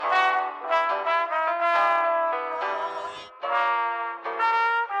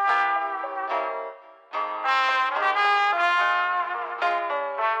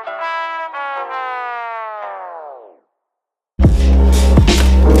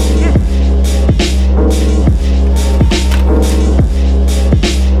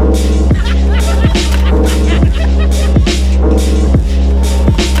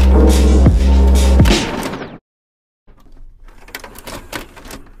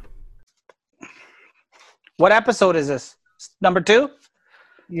What episode is this? Number 2?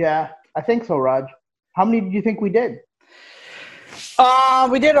 Yeah, I think so, Raj. How many did you think we did?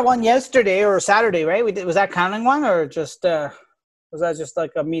 We did a one yesterday or Saturday, right? Was that counting one or just was that just like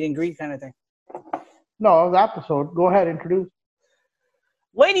a meet and greet kind of thing? No, it was episode. Go ahead, introduce.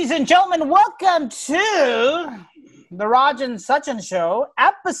 Ladies and gentlemen, welcome to the Raj and Sachin Show,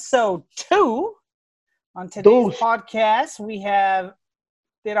 episode 2. On today's podcast, we have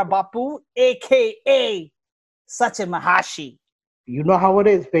Tera Bapu, a.k.a. Sachin Mahashi. You know how it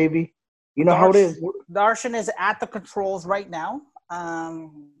is, baby. You know how it is. Darshan is at the controls right now.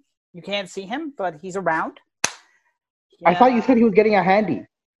 You can't see him, but he's around. Yeah. I thought you said he was getting a handy.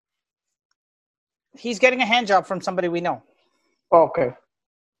 He's getting a hand job from somebody we know. Oh, okay.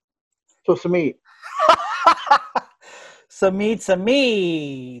 So, Samit. Samit.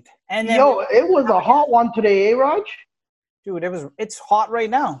 And then it was a hot one today, eh, Raj? Dude, it's hot right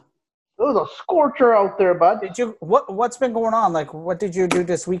now. It was a scorcher out there, bud. What's been going on? Like, what did you do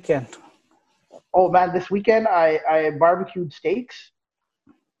this weekend? Oh man, this weekend I barbecued steaks.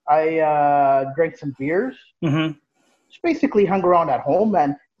 I drank some beers. Mm-hmm. Just basically hung around at home,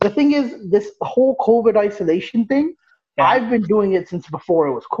 man. The thing is, this whole COVID isolation thing, yeah. I've been doing it since before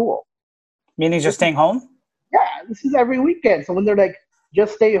it was cool. Meaning just staying home? Yeah, this is every weekend. So when they're like,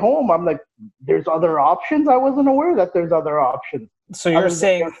 just stay home, I'm like, there's other options? I wasn't aware that there's other options. So you're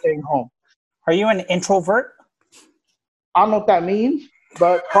saying staying home. Are you an introvert? I don't know what that means,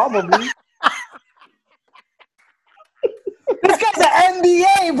 but probably. This guy's an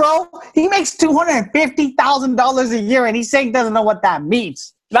MBA, bro. He makes $250,000 a year, and he's saying he doesn't know what that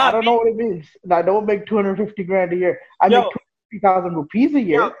means. I don't know what it means. I don't make $250,000 a year. I make 250,000 rupees a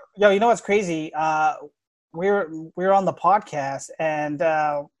year. Yo, you know what's crazy? We're on the podcast, and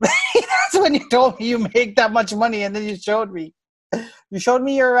that's when you told me you make that much money, and then you showed me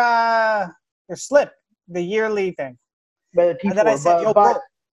your slip, the yearly thing. But and then I said,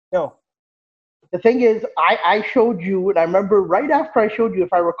 yo. The thing is, I showed you, and I remember right after I showed you,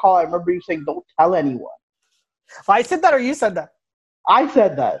 if I recall, I remember you saying, don't tell anyone. I said that or you said that? I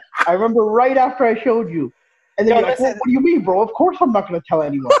said that. I remember right after I showed you. And then you're like, what do you mean, bro? Of course I'm not going to tell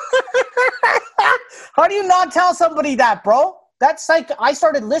anyone. How do you not tell somebody that, bro? That's like, I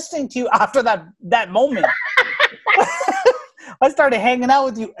started listening to you after that moment. I started hanging out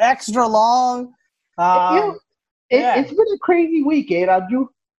with you extra long. It's been a crazy week, eh, Raju?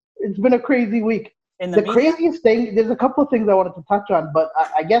 It's been a crazy week. The craziest thing, there's a couple of things I wanted to touch on, but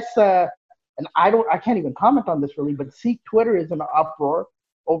I guess, and I can't even comment on this really, but Sikh Twitter is in an uproar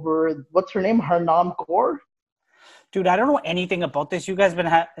over, what's her name, Harnaam Kaur? Dude, I don't know anything about this. You guys been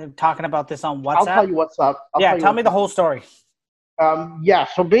talking about this on WhatsApp? I'll tell you what's up. Tell me the whole story.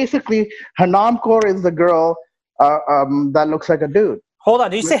 So basically, Harnaam Kaur is the girl that looks like a dude. Hold on,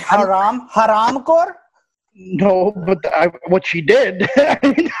 did you say Haram Kaur? No, but what she did,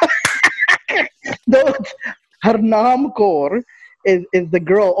 no, Harnaam Kaur is the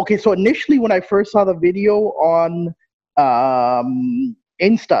girl. Okay, so initially when I first saw the video on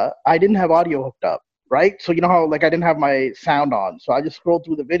Insta, I didn't have audio hooked up, right? So you know how like I didn't have my sound on, so I just scrolled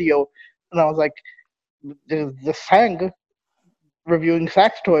through the video, and I was like, "There's the Sang reviewing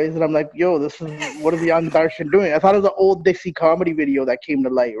sex toys," and I'm like, "Yo, this is what is young Darshan doing?" I thought it was an old Dixie comedy video that came to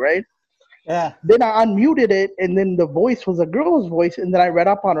light, right? Yeah. Then I unmuted it, and then the voice was a girl's voice, and then I read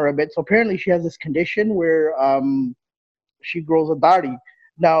up on her a bit. So apparently she has this condition where she grows a dadi.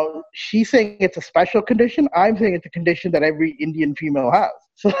 Now, she's saying it's a special condition. I'm saying it's a condition that every Indian female has.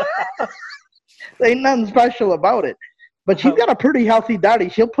 So there ain't nothing special about it. But she's got a pretty healthy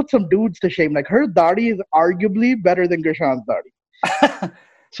dadi. She'll put some dudes to shame. Like, her dadi is arguably better than Gershan's dadi.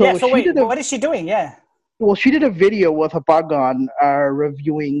 What is she doing? Yeah. Well, she did a video with a bug on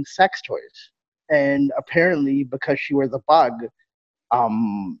reviewing sex toys. And apparently, because she wears a bug,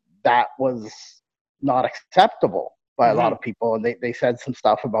 that was not acceptable by a lot of people. And they said some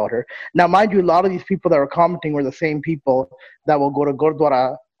stuff about her. Now, mind you, a lot of these people that were commenting were the same people that will go to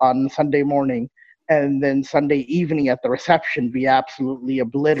Gurdwara on Sunday morning and then Sunday evening at the reception be absolutely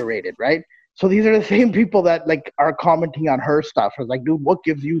obliterated, right? So these are the same people that like are commenting on her stuff. I was like, dude, what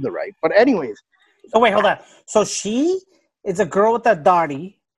gives you the right? But anyways. Oh, wait, hold on. So she is a girl with a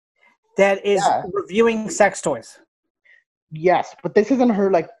dadi that is reviewing sex toys. Yes, but this isn't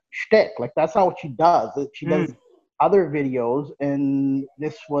her, like, shtick. Like, that's not what she does. She does other videos, and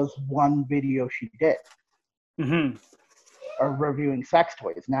this was one video she did. Of reviewing sex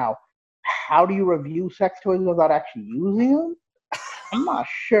toys. Now, how do you review sex toys without actually using them? I'm not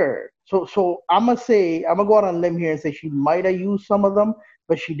sure. So I'm going to go out on a limb here and say she might have used some of them,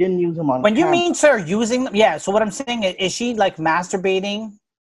 but she didn't use them on When camera. You mean, sir, using them? Yeah, so what I'm saying is she, like, masturbating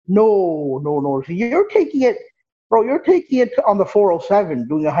No. So you're taking it, bro. You're taking it on the 407,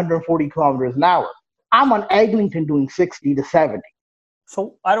 doing 140 kilometers an hour. I'm on Eglinton doing 60 to 70.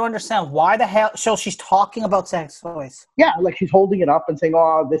 So I don't understand why the hell. So she's talking about sex toys. Yeah, like she's holding it up and saying,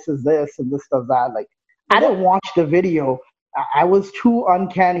 "Oh, this is this and this does that." Like I didn't watch the video. I was too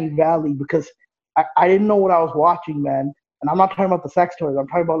uncanny valley because I didn't know what I was watching, man. And I'm not talking about the sex toys. I'm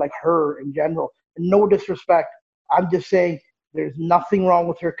talking about like her in general. And no disrespect. I'm just saying there's nothing wrong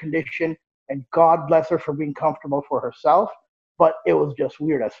with her condition, and God bless her for being comfortable for herself. But it was just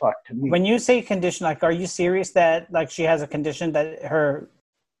weird as fuck to me. When you say condition, like, are you serious that like she has a condition that her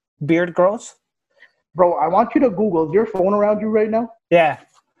beard grows? Bro, I want you to Google. Is your phone around you right now? Yeah.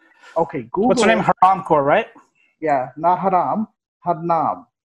 Okay, Google. What's her name? Haramcore, right? Yeah, not Haram. Hadnam.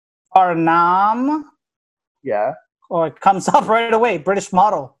 Arnam. Yeah. Oh, it comes up right away. British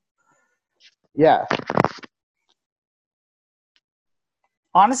model. Yeah.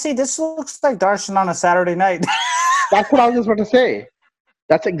 Honestly, this looks like Darshan on a Saturday night. That's what I was just about to say.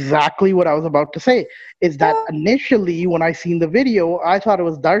 That's exactly what I was about to say. Is that initially when I seen the video, I thought it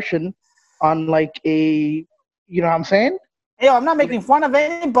was Darshan on like a, you know what I'm saying? Yo, I'm not making fun of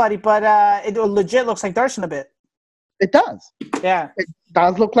anybody, but it legit looks like Darshan a bit. It does. Yeah. It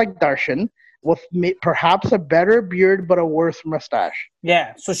does look like Darshan with perhaps a better beard but a worse mustache.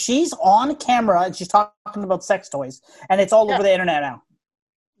 Yeah. So she's on camera and she's talking about sex toys, and it's all over the internet now.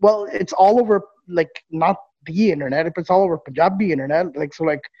 Well, it's all over, like, not the internet, but it's all over Punjabi internet. Like, so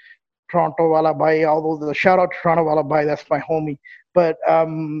like Toronto Wala Bhai, all those, shout out to Toronto Wala Bhai, that's my homie. But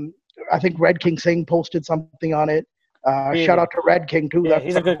I think Red King Singh posted something on it. Shout out to Red King too. Yeah,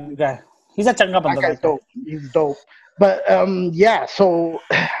 he's a good guy. He's a changa banda. That guy's dope. He's dope. But yeah, so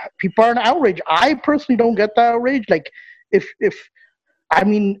people are in outrage. I personally don't get that outrage. Like, if I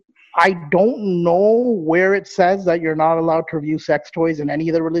mean, I don't know where it says that you're not allowed to review sex toys in any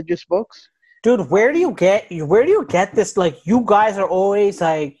of the religious books. Dude, where do you get this? Like, you guys are always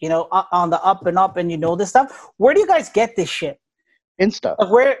like, you know, on the up and up, and you know this stuff. Where do you guys get this shit? Insta.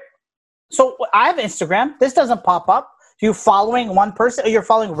 Like, where? So I have Instagram. This doesn't pop up. You following one person, or you're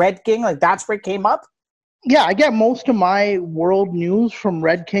following Red King? Like, that's where it came up. Yeah, I get most of my world news from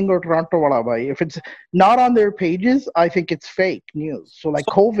Red King or Toronto Wala Bhai. If it's not on their pages, I think it's fake news. So like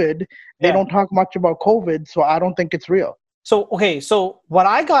COVID, they don't talk much about COVID, so I don't think it's real. So okay, so what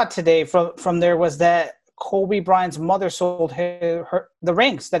I got today from there was that Kobe Bryant's mother sold her the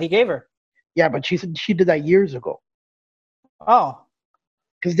rings that he gave her. Yeah, but she said she did that years ago. Oh,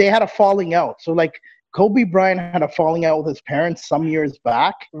 because they had a falling out. So like Kobe Bryant had a falling out with his parents some years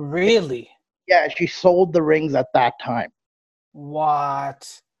back. Really? Yeah, she sold the rings at that time.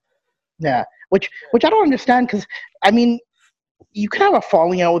 What? Yeah, which I don't understand, because I mean, you can have a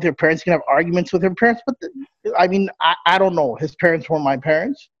falling out with your parents, you can have arguments with your parents, but I mean, I don't know. His parents weren't my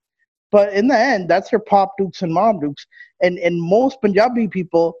parents, but in the end, that's your pop dukes and mom dukes, and most Punjabi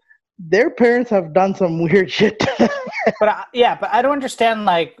people, their parents have done some weird shit. But I don't understand.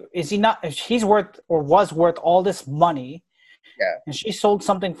 Like, is he not? If he's worth or was worth all this money, yeah, and she sold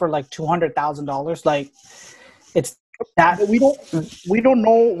something for like $200,000, like, it's that. We don't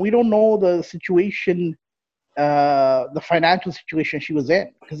know the situation, the financial situation she was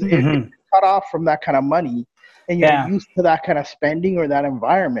in, because if you're cut off from that kind of money and you're used to that kind of spending or that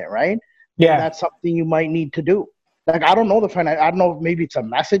environment, right? Yeah, that's something you might need to do. Like, I don't know I don't know if maybe it's a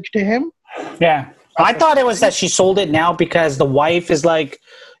message to him. Yeah. I thought it was that she sold it now because the wife is like,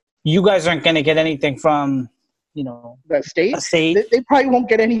 you guys aren't going to get anything from, you know, the state. They probably won't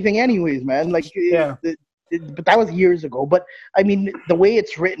get anything anyways, man. Like, yeah. But that was years ago. But I mean, the way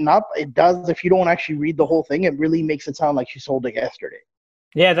it's written up, it does. If you don't actually read the whole thing, it really makes it sound like she sold it yesterday.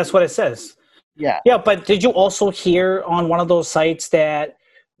 Yeah, that's what it says. Yeah. Yeah, but did you also hear on one of those sites that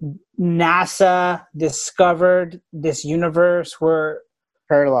NASA discovered this universe where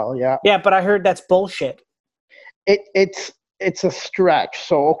parallel? Yeah. Yeah, but I heard that's bullshit. It's a stretch.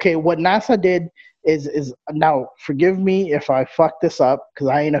 So okay, what NASA did is now, forgive me if I fuck this up because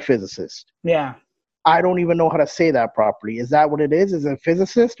I ain't a physicist. Yeah. I don't even know how to say that properly. Is that what it is? Is it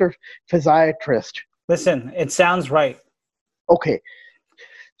physicist or physiatrist? Listen, it sounds right. Okay.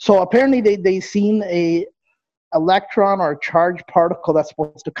 So apparently they seen a electron or a charged particle that's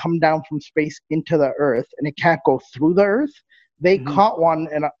supposed to come down from space into the Earth, and it can't go through the Earth. They caught one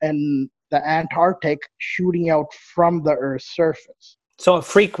in the Antarctic shooting out from the Earth's surface. So a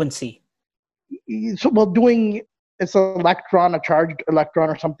frequency. So, well, it's an electron, a charged electron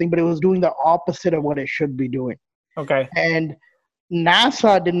or something, but it was doing the opposite of what it should be doing. Okay. And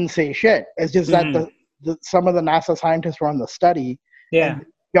NASA didn't say shit. It's just that some of the NASA scientists were on the study. Yeah.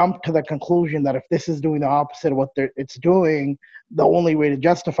 jumped to the conclusion that if this is doing the opposite of what it's doing, the only way to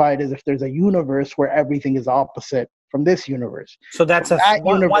justify it is if there's a universe where everything is opposite from this universe. So that's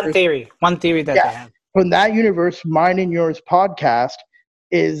one theory. One theory that they have. From that universe, mine and yours podcast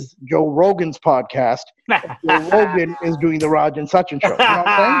is Joe Rogan's podcast. Joe Rogan is doing the Raj and Sachin show. You know what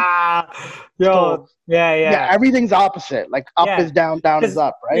I'm saying? Yo, yeah. Everything's opposite. Like up is down, down is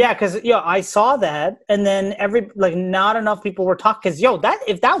up, right? Yeah, because I saw that, and then not enough people were talking. Because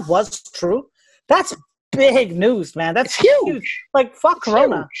if that was true, that's big news, man. That's huge. Like fuck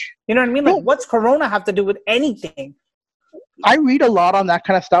Corona. Huge. You know what I mean? Like, what's Corona have to do with anything? I read a lot on that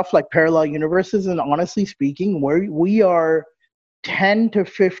kind of stuff, like parallel universes, and honestly speaking, we are 10 to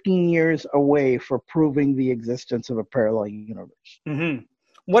 15 years away for proving the existence of a parallel universe.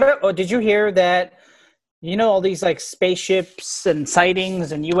 Mm-hmm. Did you hear that, all these like spaceships and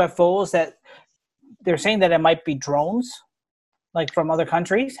sightings and UFOs that they're saying that it might be drones, like from other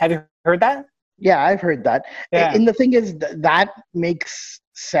countries? Have you heard that? Yeah, I've heard that. Yeah. And the thing is, that makes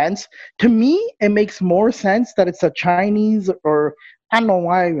sense. To me, it makes more sense that it's a Chinese, or I don't know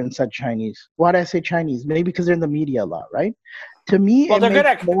why I even said Chinese. Why did I say Chinese? Maybe because they're in the media a lot, right? To me, they're good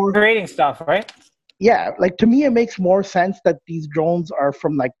at creating stuff, right? Yeah, like to me, it makes more sense that these drones are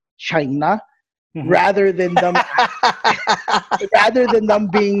from like China, rather than them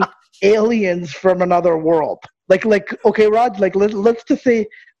being aliens from another world. Like okay, Raj, like let's just say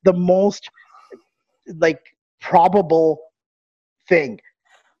the most like probable thing.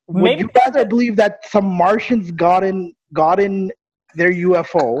 Would you rather believe that some Martians got in their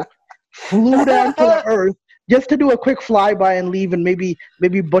UFO, flew down to the Earth just to do a quick flyby and leave, and maybe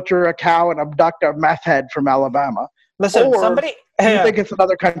butcher a cow and abduct a meth head from Alabama? Listen, or do you think it's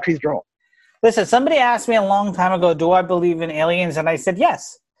another country's drone? Listen, somebody asked me a long time ago, do I believe in aliens? And I said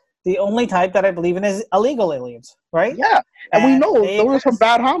yes. The only type that I believe in is illegal aliens, right? Yeah, and we know those are some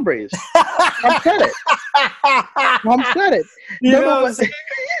bad hombres. Trump said it. Trump said it.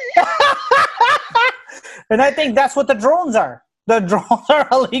 And I think that's what the drones are. The drones are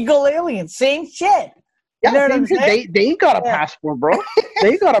illegal aliens. Same shit. Yeah, they ain't got a passport, bro. They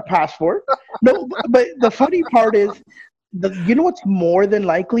ain't got a passport. No, but the funny part is, what's more than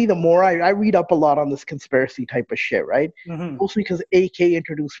likely, the more I read up a lot on this conspiracy type of shit, right? Mm-hmm. Mostly because AK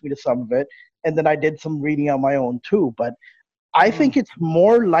introduced me to some of it, and then I did some reading on my own too. But I think it's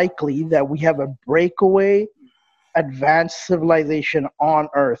more likely that we have a breakaway advanced civilization on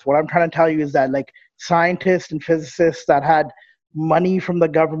Earth. What I'm trying to tell you is that like scientists and physicists that had money from the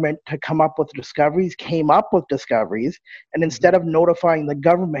government to come up with discoveries came up with discoveries, and instead of notifying the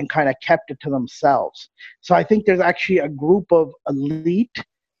government, kind of kept it to themselves. So I think there's actually a group of elite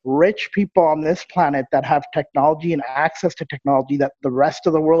rich people on this planet that have technology and access to technology that the rest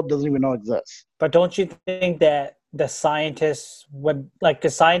of the world doesn't even know exists. But don't you think that the scientists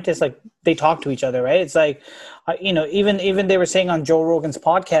they talk to each other, right? It's like even they were saying on Joe Rogan's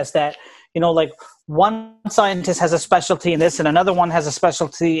podcast that like one scientist has a specialty in this and another one has a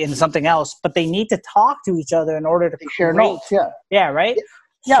specialty in something else, but they need to talk to each other in order to share notes. Yeah, right.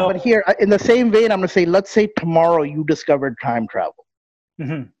 Yeah, so, but here in the same vein, I'm going to say, let's say tomorrow you discovered time travel,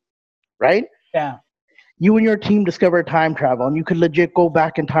 right? Yeah. You and your team discovered time travel, and you could legit go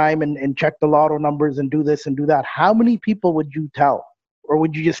back in time and check the lotto numbers and do this and do that. How many people would you tell, or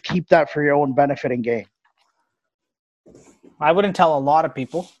would you just keep that for your own benefit and gain? I wouldn't tell a lot of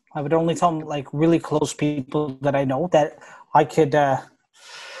people. I would only tell like really close people that I know that I could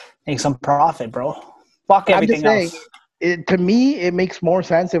make some profit, bro. Fuck everything else. To me, it makes more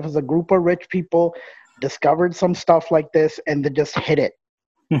sense if it's a group of rich people discovered some stuff like this and they just hit it.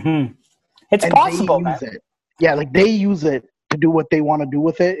 Mm-hmm. It's possible, man. Yeah, like they use it to do what they want to do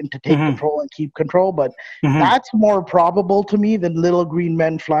with it and to take control and keep control. But that's more probable to me than little green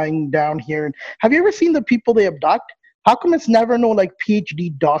men flying down here. Have you ever seen the people they abduct? How come it's never no like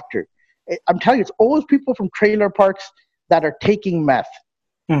PhD doctor? I'm telling you, it's always people from trailer parks that are taking meth.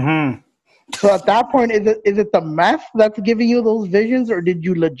 Mm-hmm. So at that point, is it the meth that's giving you those visions, or did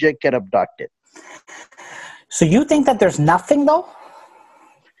you legit get abducted? So you think that there's nothing though?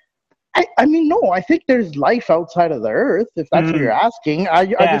 I mean, no. I think there's life outside of the Earth. If that's what you're asking,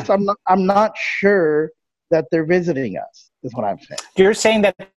 I'm not sure that they're visiting us. Is what I'm saying. You're saying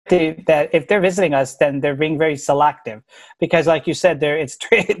that if they're visiting us, then they're being very selective because, like you said, it's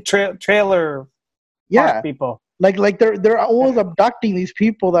trailer park people. Like they're always abducting these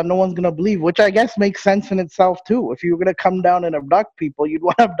people that no one's gonna believe, which I guess makes sense in itself too. If you were gonna come down and abduct people, you'd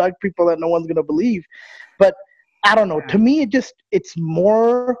want to abduct people that no one's gonna believe. But I don't know. To me, it's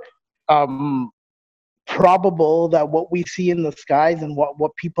more probable that what we see in the skies and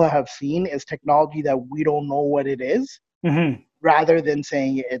what people have seen is technology that we don't know what it is. Mm-hmm. rather than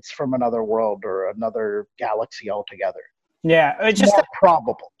saying it's from another world or another galaxy altogether. Yeah, it's just more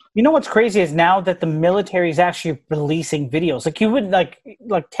probable. You know what's crazy is now that the military is actually releasing videos. Like you would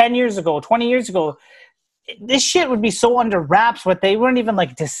like 10 years ago, 20 years ago, this shit would be so under wraps, but they wouldn't even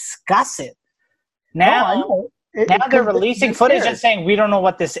like discuss it. Now, I know. Now they're releasing footage and saying we don't know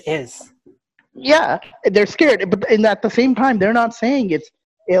what this is. Yeah, they're scared, but at the same time, they're not saying it's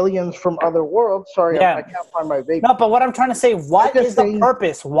aliens from other worlds. Sorry, Yeah. I can't find my vape. No, but what I'm trying to say, what is the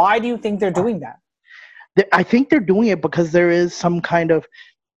purpose? Why do you think they're doing that? I think they're doing it because there is some kind of,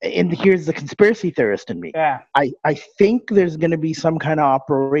 and here's the conspiracy theorist in me. Yeah. I think there's going to be some kind of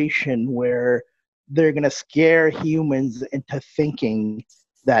operation where they're going to scare humans into thinking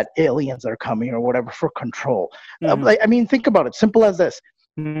that aliens are coming or whatever for control. I mean, think about it. Simple as this.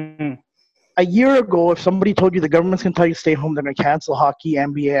 Mm-hmm. A year ago, if somebody told you the government's going to tell you to stay home, they're going to cancel hockey,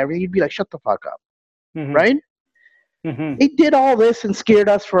 NBA, everything, you'd be like, shut the fuck up. Mm-hmm. Right? Mm-hmm. They did all this and scared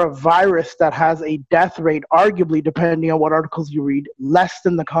us for a virus that has a death rate, arguably, depending on what articles you read, less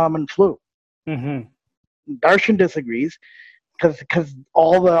than the common flu. Mm-hmm. Darshan disagrees because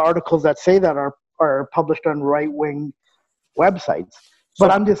all the articles that say that are published on right-wing websites. But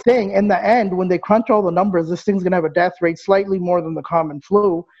I'm just saying, in the end, when they crunch all the numbers, this thing's going to have a death rate slightly more than the common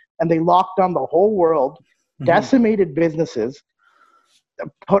flu, and they locked down the whole world, decimated businesses,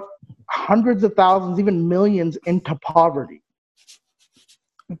 put hundreds of thousands, even millions into poverty.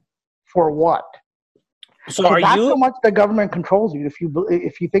 For what? So that's how much the government controls you.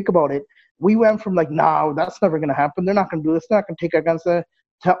 If you think about it, we went from like, no, that's never going to happen. They're not going to do this. They're not going to take our guns. To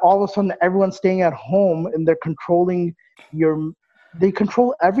all of a sudden, everyone's staying at home and they're controlling they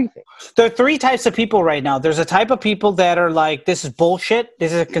control everything. There are three types of people right now. There's a type of people that are like, this is bullshit.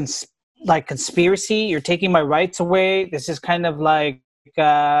 This is a conspiracy. You're taking my rights away. This is kind of like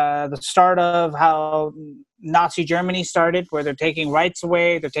the start of how Nazi Germany started, where they're taking rights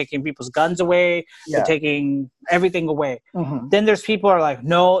away. They're taking people's guns away. Yeah. They're taking everything away. Mm-hmm. Then there's people who are like,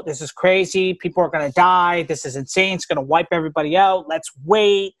 no, this is crazy. People are going to die. This is insane. It's going to wipe everybody out. Let's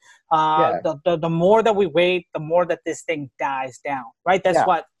wait. The more that we wait, the more that this thing dies down, right? That's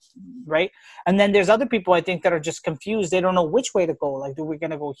what, right? And then there's other people, I think, that are just confused. They don't know which way to go. Like, are we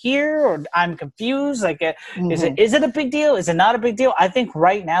going to go here? Or I'm confused. Like, is it a big deal? Is it not a big deal? I think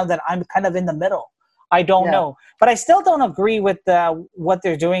right now that I'm kind of in the middle. I don't know. But I still don't agree with what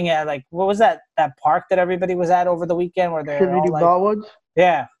they're doing at, like, what was that park that everybody was at over the weekend where they're Trinity all like, Bellwoods?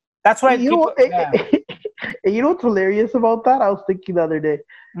 Yeah. That's what you know what's hilarious about that? I was thinking the other day.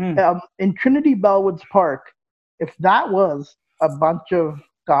 In Trinity Bellwoods Park, if that was a bunch of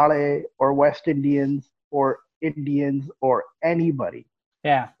Kale or West Indians or Indians or anybody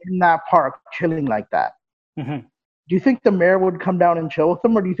in that park chilling like that, do you think the mayor would come down and chill with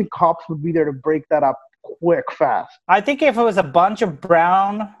them, or do you think cops would be there to break that up quick, fast? I think if it was a bunch of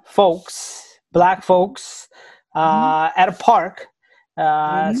brown folks, black folks at a park,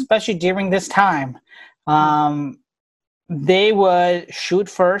 especially during this time, they would shoot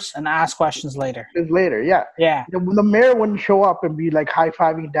first and ask questions later. Yeah. The mayor wouldn't show up and be like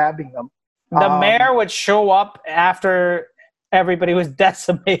high-fiving, dabbing them. The mayor would show up after everybody was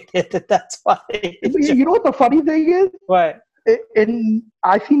decimated. That's why. You know what the funny thing is? What?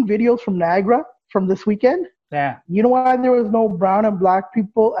 I've seen videos from Niagara from this weekend. Yeah. You know why there was no brown and black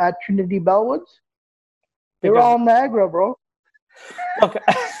people at Trinity Bellwoods? They were all Niagara, bro. Okay.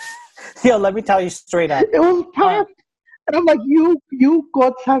 Yo, let me tell you straight up. It was packed. And I'm like, you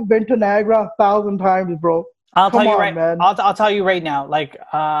guts have been to Niagara 1,000 times, bro. I'll tell you right now. Like,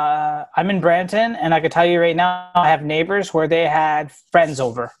 I'm in Brampton, and I can tell you right now, I have neighbors where they had friends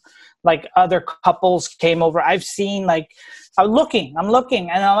over. Like, other couples came over. I've seen, like, I'm looking,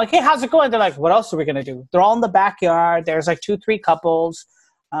 and I'm like, hey, how's it going? They're like, what else are we going to do? They're all in the backyard. There's, like, 2-3 couples.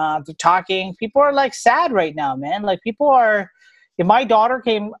 They're talking. People are, like, sad right now, man. Like, people are... My daughter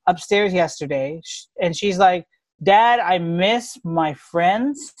came upstairs yesterday, and she's like, Dad, I miss my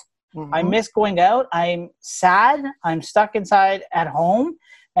friends. I miss going out. I'm sad. I'm stuck inside at home.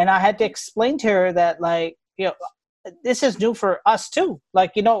 And I had to explain to her that, like, you know, this is new for us too.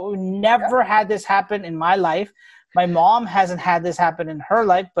 Like, you know, we never had this happen in my life. My mom hasn't had this happen in her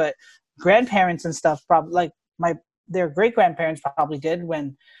life, but grandparents and stuff probably, like, their great-grandparents probably did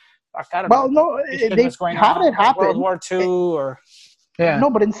when, I don't know. Well, no, they had it happen. World War II or... Yeah.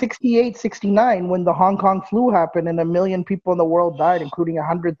 No, but in 68, 69, when the Hong Kong flu happened and 1 million people in the world died, including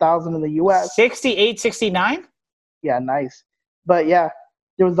 100,000 in the U.S. 68, 69? Yeah, nice. But yeah,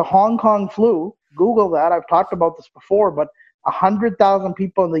 there was the Hong Kong flu. Google that. I've talked about this before, but 100,000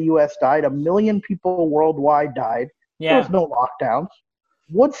 people in the U.S. died. 1 million people worldwide died. Yeah. There was no lockdowns.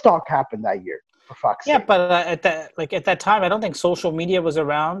 Woodstock happened that year. For fuck's Yeah, sake. but at that time, I don't think social media was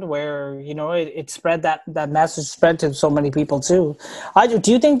around where it spread that message spread to so many people too.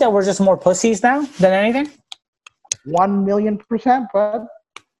 Do you think that we're just more pussies now than anything? 1,000,000%, but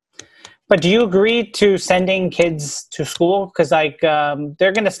But do you agree to sending kids to school? Because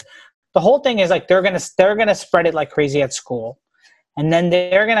they're gonna. The whole thing is like they're gonna spread it like crazy at school, and then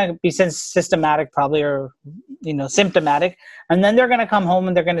they're gonna be systematic probably, or symptomatic, and then they're gonna come home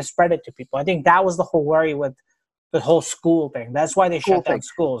and they're gonna spread it to people. I think that was the whole worry with the whole school thing. That's why they school shut down thing.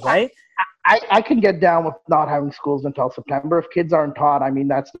 schools, right? I can get down with not having schools until September. If kids aren't taught, I mean,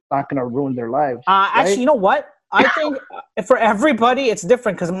 that's not going to ruin their lives. Actually, right? you know what? I think for everybody, it's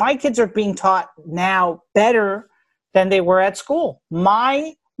different because my kids are being taught now better than they were at school.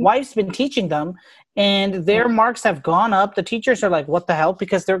 My wife's been teaching them, and their marks have gone up. The teachers are like, what the hell?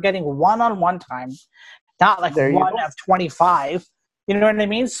 Because they're getting one-on-one time, not like There you one go. of 25. You know what I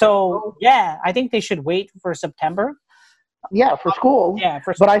mean? So, yeah, I think they should wait for September. Yeah, for schools. Yeah,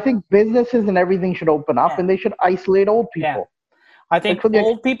 but I think businesses and everything should open up, and they should isolate old people. Yeah. I think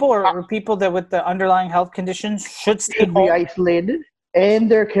old people or people that with the underlying health conditions should stay home. Be isolated,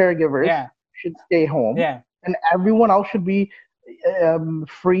 and their caregivers should stay home. Yeah. And everyone else should be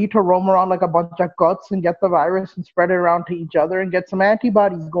free to roam around like a bunch of guts and get the virus and spread it around to each other and get some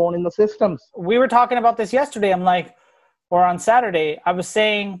antibodies going in the systems. We were talking about this yesterday. I'm like, or on Saturday, I was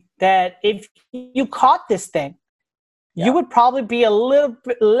saying that if you caught this thing, you would probably be a little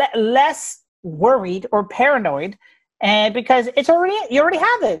bit less worried or paranoid, and because you already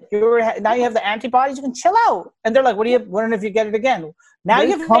have it. Now you have the antibodies. You can chill out. And they're like, "What do you? Wondering if you get it again?" Now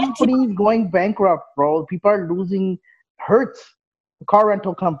you have companies going bankrupt, bro. People are losing. Hertz, the car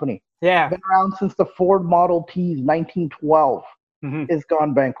rental company, been around since the Ford Model T's 1912, is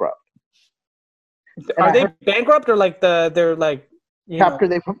gone bankrupt. Are they bankrupt or like they're like? Chapter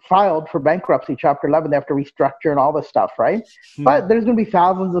they filed for bankruptcy, Chapter 11. They have to restructure and all this stuff, right? But there's going to be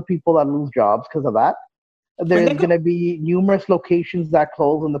thousands of people that lose jobs because of that. There's going to be numerous locations that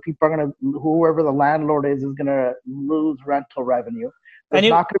close, and the people are going to, whoever the landlord is going to lose rental revenue. There's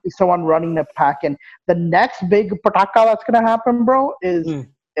not going to be someone running the pack. And the next big pataka that's going to happen, bro, is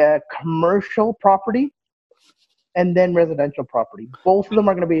commercial property and then residential property. Both of them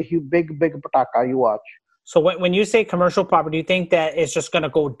are going to be a huge, big pataka. You watch. So when you say commercial property, do you think that it's just going to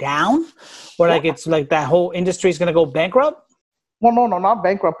go down, or like it's like that whole industry is going to go bankrupt? Well, no, not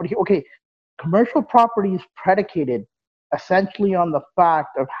bankrupt. But okay, commercial property is predicated essentially on the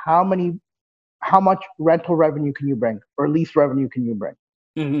fact of how much rental revenue can you bring or lease revenue can you bring.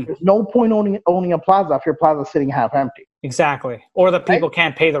 There's no point owning a plaza if your plaza is sitting half empty. Exactly. Or the people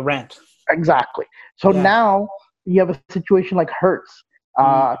can't pay the rent. Exactly. So now you have a situation like Hertz,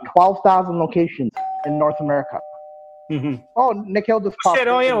 12,000 locations in North America. Oh, Nikhil just popped in.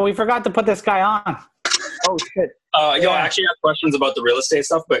 Oh, yeah, we forgot to put this guy on. Oh, shit. I actually have questions about the real estate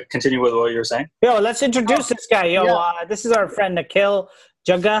stuff, but continue with what you were saying. Yo, let's introduce this guy. This is our friend Nikhil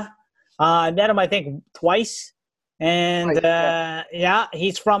Jagga. I met him, I think, twice. And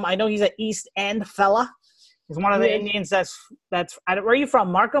he's from, I know he's an East End fella. He's one of the Indians that's, where are you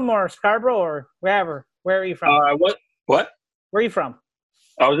from? Markham or Scarborough or wherever? Where are you from? What? Where are you from?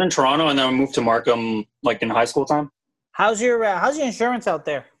 I was in Toronto and then I moved to Markham like in high school time. How's your insurance out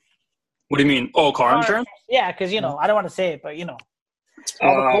there? What do you mean? Oh, car insurance? Yeah, because, I don't want to say it, but,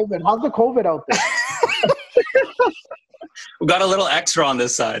 How's the COVID out there? We got a little extra on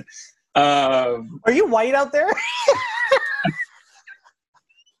this side. Are you white out there?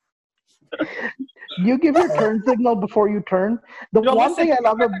 You give your turn signal before you turn. The one thing I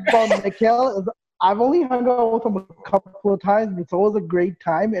love about Nikhil is I've only hung out with him a couple of times, but it's always a great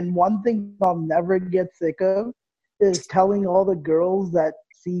time. And one thing I'll never get sick of is telling all the girls that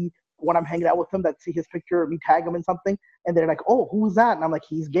see when I'm hanging out with him that see his picture or me tag him in something, and they're like, "Oh, who's that?" And I'm like,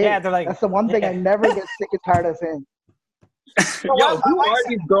 "He's gay." Yeah, they're like, that's the one thing I never get sick and tired of saying. Yo, who are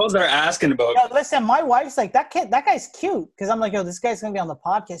these girls they're asking about? Yo, listen, my wife's like, that guy's cute. Because I'm like, yo, this guy's going to be on the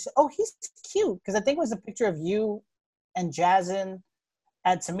podcast. Oh, he's cute. Because I think it was a picture of you and Jazzin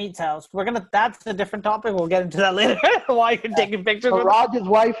at Samit's house. That's a different topic. We'll get into that later. Why you're taking pictures with Raj's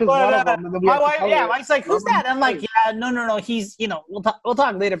wife is one of them. My wife's like, who's that? I'm like, yeah, no. He's, we'll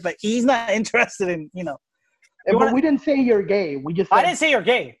talk later, but he's not interested in, But we didn't say you're gay. We just said, I didn't say you're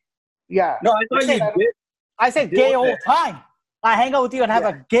gay. Yeah. No, I thought you did. I said gay old time. I hang out with you and have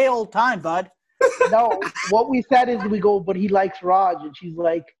a gay old time, bud. No, what we said is we go, but he likes Raj. And she's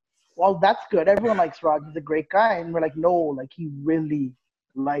like, well, that's good. Everyone likes Raj. He's a great guy. And we're like, no, like he really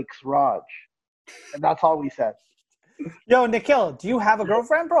likes Raj. And that's all we said. Yo, Nikhil, do you have a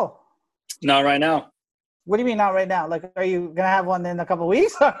girlfriend, bro? Not right now. What do you mean not right now? Like, are you gonna have one in a couple of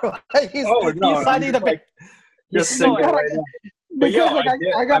weeks? you, Oh, no, you signing I'm the just, you just single single right right now. now. But yo,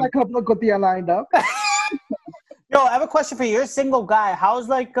 I got a couple of Kutia lined up. Yo, I have a question for you. You're a single guy. How's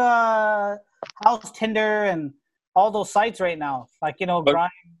like how's Tinder and all those sites right now? Like, you know,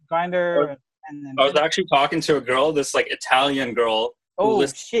 Grinder and I was actually talking to a girl, this like Italian girl who oh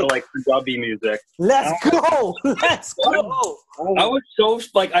listens shit. to like Punjabi music. Let's go. Let's go. I was so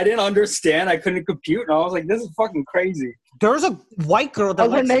like I didn't understand. I couldn't compute, and I was like, "This is fucking crazy." There's a white girl that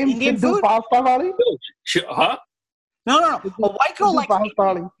What's her likes name? Indian Sidhu food. Pasta Wali? Huh? No. A white girl Sidhu likes Pasta Wali.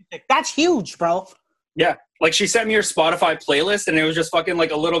 Indian music. That's huge, bro. Yeah. Like she sent me her Spotify playlist, and it was just fucking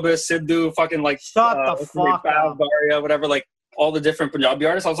like a little bit of Sidhu, fucking like Shut the fuck up. Daria, whatever, like all the different Punjabi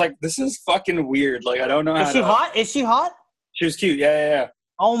artists. I was like, "This is fucking weird." Like I don't know how. Is she hot? Is she hot? She was cute. Yeah.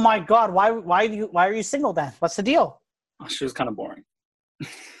 Oh my god. Why are you single then? What's the deal? She was kind of boring.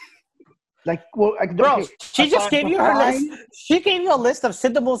 Like, well, Bro, okay, she just gave you her fine. list. She gave you a list of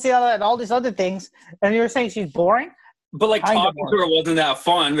Sidhu Moosewala and all these other things, and you're saying she's boring? But like Kind of talking to her wasn't that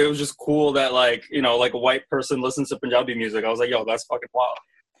fun. It was just cool that like, you know, like a white person listens to Punjabi music. I was like, yo, that's fucking wild.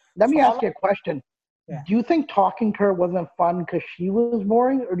 Let me ask you a question. Yeah. Do you think talking to her wasn't fun because she was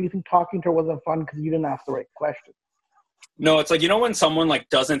boring, or do you think talking to her wasn't fun because you didn't ask the right question? No, it's like, you know, when someone like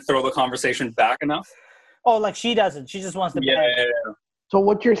doesn't throw the conversation back enough. Oh, like she doesn't. She just wants to Yeah. bang. So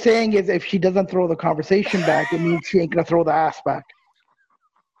what you're saying is if she doesn't throw the conversation back, it means she ain't going to throw the ass back.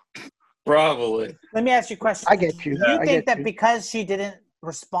 Probably. Let me ask you a question. I get you. Do you I think get that you. because she didn't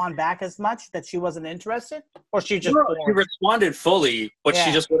respond back as much that she wasn't interested? Or she just No, bored? she responded fully, but Yeah.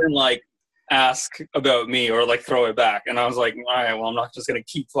 she just wouldn't like ask about me or like throw it back. And I was like, all right, well, I'm not just going to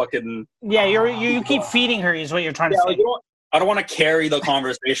keep fucking. Yeah, you keep feeding her is what you're trying to Yeah, say. like, I don't want to carry the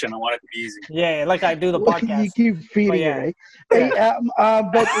conversation. I want it to be easy. Yeah, like I do the podcast. You keep feeding yeah. her, right? Hey,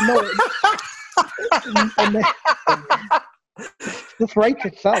 but no, and then, this writes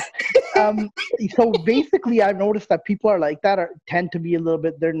itself. So basically, I've noticed that people are like that tend to be a little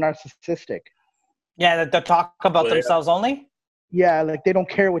bit, they're narcissistic. Yeah, that they talk about Yeah. themselves only? Yeah, like they don't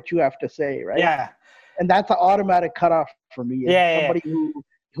care what you have to say, right? Yeah. And that's an automatic cutoff for me. It's Yeah, somebody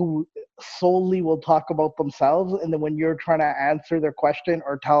who solely will talk about themselves, and then when you're trying to answer their question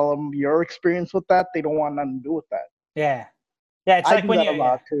or tell them your experience with that, they don't want nothing to do with that. Yeah. Yeah, it's I like do when that you a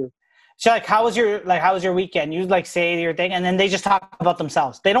lot too. So like how was your weekend? You like say your thing and then they just talk about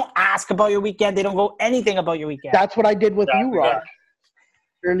themselves. They don't ask about your weekend. They don't go anything about your weekend. That's what I did with you, Exactly. Raj,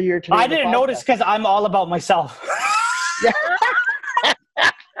 earlier today. I in the didn't podcast. notice because I'm all about myself.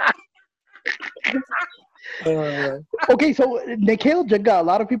 Okay, so Nikhil Jagga, a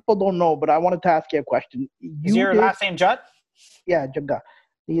lot of people don't know, but I wanted to ask you a question. Is your last name Judd? Yeah, Jagga.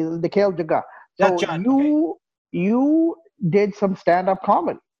 Nikhil Jagga. That's So Judd, you did some stand-up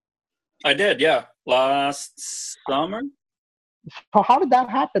comedy. I did, yeah. Last summer. So how did that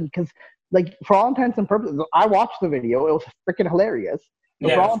happen? Because, like, for all intents and purposes, I watched the video. It was freaking hilarious. But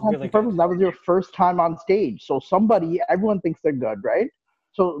Yeah, for all it's intents really and purposes, that was your first time on stage. So everyone thinks they're good, right?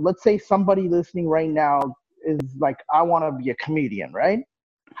 So let's say somebody listening right now is like, I want to be a comedian, right?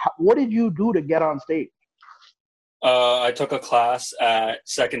 What did you do to get on stage? I took a class at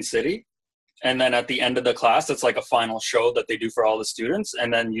Second City. And then at the end of the class, it's like a final show that they do for all the students.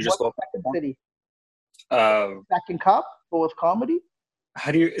 And then you just What go. Second City? Uh, Second Cup? What was comedy?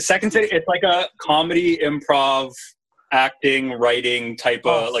 how do you Second City? It's like a comedy, improv, acting, writing type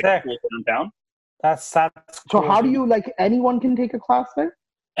Oh, of like sick. school downtown. That's So cool, how do dude. you, like, anyone can take a class there?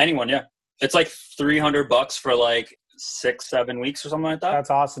 Anyone, yeah. It's like $300 for like 6-7 weeks or something like that. That's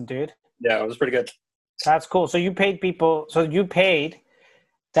awesome, dude. Yeah, it was pretty good. That's cool. So you paid people. So you paid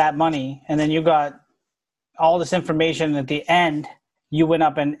that money, and then you got all this information. At the end, you went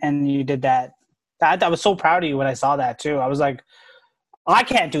up and you did that. I was so proud of you when I saw that too. I was like, I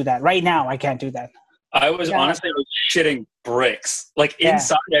can't do that right now. I can't do that. I was honestly I was shitting bricks. Like Yeah.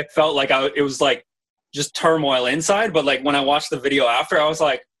 inside, I felt like it was like just turmoil inside. But like when I watched the video after, I was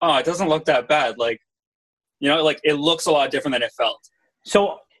like, oh, it doesn't look that bad. Like, you know, like it looks a lot different than it felt.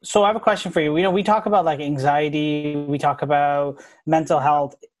 So I have a question for you. You know, we talk about like anxiety. We talk about mental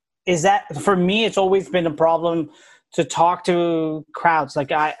health. Is that for me? It's always been a problem to talk to crowds.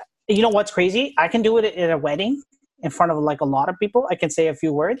 Like you know what's crazy? I can do it at a wedding in front of like a lot of people. I can say a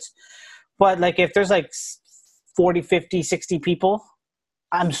few words, but like if there's like 40, 50, 60 people,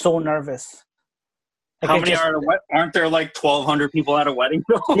 I'm so nervous. Like, How it many just- are at a wedding? Aren't there like 1,200 people at a wedding?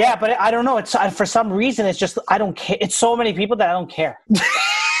 Yeah, but I don't know. It's for some reason it's just I don't care. It's so many people that I don't care.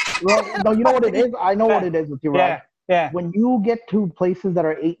 Well, no, you know what it is? I know what it is with you, Raj. Yeah. When you get to places that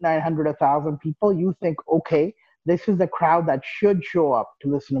are 800, 900, 1,000 people, you think, okay, this is a crowd that should show up to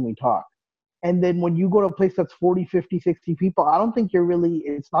listen to me talk. And then when you go to a place that's 40, 50, 60 people, I don't think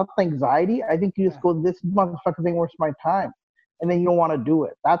it's not the anxiety. I think you just go, this motherfucker thing worth my time. And then you don't want to do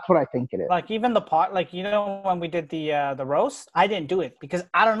it. That's what I think it is. Like even the pot, like, you know, when we did the roast, I didn't do it because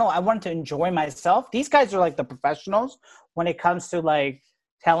I don't know. I wanted to enjoy myself. These guys are like the professionals when it comes to like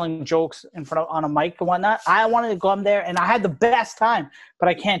telling jokes in front of on a mic and whatnot. I wanted to go on there and I had the best time, but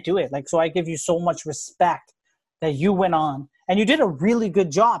I can't do it. Like, so I give you so much respect that you went on and you did a really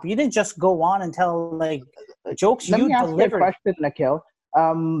good job. You didn't just go on and tell like jokes. Let me ask delivered. you a question, Nikhil.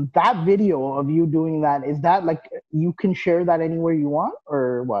 That video of you doing that, is that like you can share that anywhere you want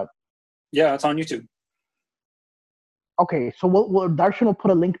or what? Yeah, it's on YouTube. Okay, so Darshan will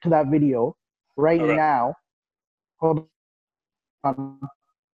put a link to that video right now. Hold on.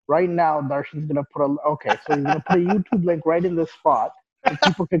 Right now, Darshan's gonna put so he's gonna put a YouTube link right in this spot, and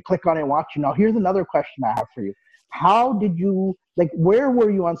people can click on it and watch you. Now, here's another question I have for you. How did you, like, where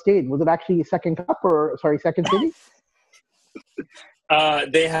were you on stage? Was it actually Second City?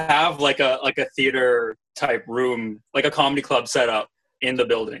 They have like a theater type room, like a comedy club set up in the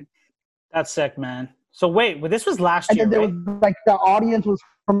building. That's sick, man. So wait, well, this was last year, And then there right? was like the audience was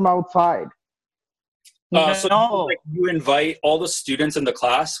from outside. So like, you invite all the students in the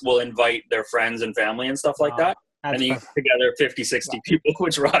class will invite their friends and family and stuff like that. And then you get together 50, 60 people,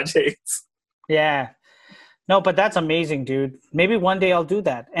 which Raj hates. Yeah. No, but that's amazing, dude. Maybe one day I'll do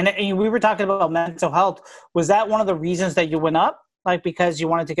that. And we were talking about mental health. Was that one of the reasons that you went up? Like, because you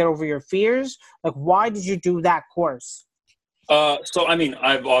wanted to get over your fears? Like, why did you do that course? So, I mean,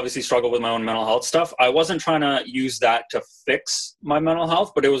 I've obviously struggled with my own mental health stuff. I wasn't trying to use that to fix my mental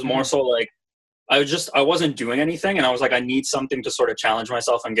health, but it was more so like, I wasn't doing anything. And I was like, I need something to sort of challenge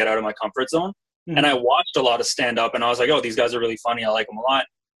myself and get out of my comfort zone. Mm-hmm. And I watched a lot of stand up and I was like, oh, these guys are really funny. I like them a lot.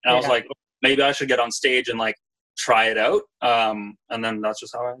 And I was like, maybe I should get on stage and like try it out. And then that's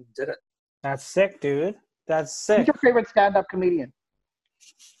just how I did it. That's sick, dude. That's sick. Who's your favorite stand-up comedian?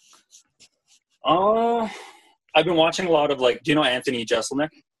 I've been watching a lot of like, do you know Anthony Jeselnik?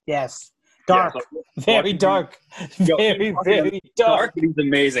 Yes. Dark. Yeah, so very dark. Very dark. He's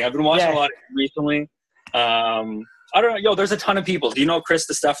amazing. I've been watching a lot of him recently. I don't know. Yo, there's a ton of people. Do you know Chris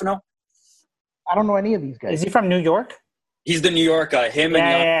DiStefano? I don't know any of these guys. Is he from New York? He's the New York guy. Him and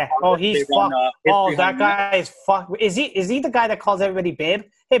yeah. Oh, he's fucked. That guy is fucked. Is he the guy that calls everybody babe?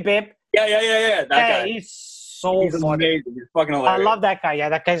 Hey, babe. Yeah. That guy. He's so funny. Amazing. He's fucking hilarious. I love that guy. Yeah,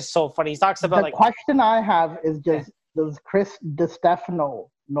 that guy's so funny. He talks about the question I have is just, does Chris DiStefano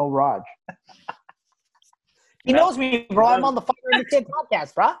know Raj? He knows me, bro. I'm on the Fire and the Kid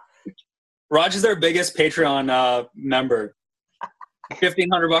podcast, bro. Raj is their biggest Patreon member.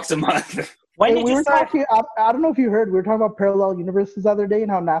 $1,500 a month. When did you start? I don't know if you heard, we were talking about parallel universes the other day and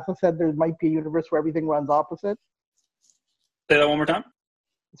how NASA said there might be a universe where everything runs opposite. Say that one more time.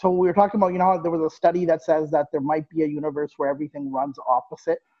 So we were talking about, you know, how there was a study that says that there might be a universe where everything runs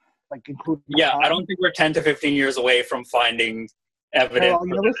opposite, like including. Yeah, I don't think we're 10 to 15 years away from finding evidence. Parallel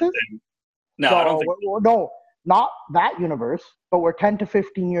universes? No, I don't think. No, not that universe, but we're 10 to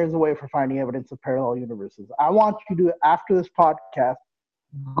 15 years away from finding evidence of parallel universes. I want you to, after this podcast,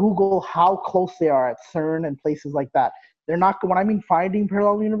 Google how close they are at CERN and places like that. They're not, when I mean finding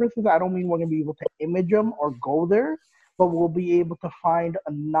parallel universes, I don't mean we're going to be able to image them or go there, but we'll be able to find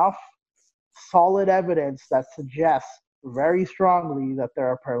enough solid evidence that suggests very strongly that there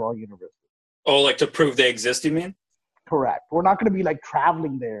are parallel universes. Oh, like to prove they exist, you mean? Correct. We're not going to be like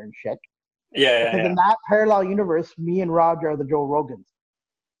traveling there and shit. Yeah. Because in that parallel universe, me and Roger are the Joe Rogans.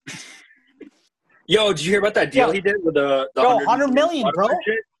 Yo, did you hear about that deal he did with the $100 million, bro?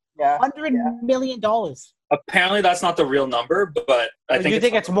 Yeah. $100 million. Apparently, that's not the real number, but I think. You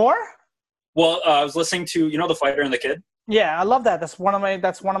think it's more? Well, I was listening to The Fighter and the Kid. Yeah, I love that. That's one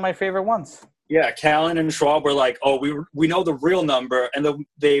of my favorite ones. Yeah, Callan and Schwab were like, "Oh, we know the real number," and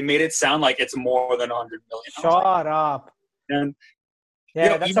they made it sound like it's more than 100 million. Shut up. And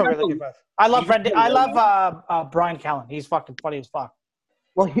yeah, that's a really good one. I love Brian Callen. He's fucking funny as fuck.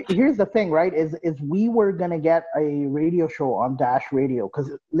 Well, here's the thing, right? Is we were gonna get a radio show on Dash Radio because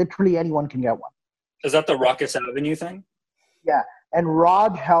literally anyone can get one. Is that the Ruckus Avenue thing? Yeah, and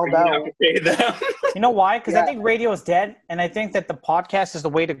Raj held out. You know why? Because I think radio is dead, and I think that the podcast is the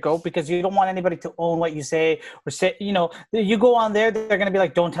way to go because you don't want anybody to own what you say or say. You know, you go on there, they're gonna be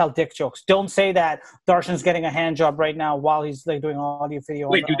like, "Don't tell dick jokes. Don't say that Darshan's getting a hand job right now while he's like doing audio video."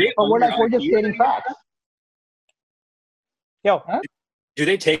 Wait, we're just stating facts. Yo. Huh? Do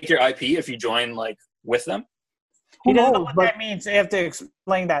they take your IP if you join like with them? He doesn't know what that means. I have to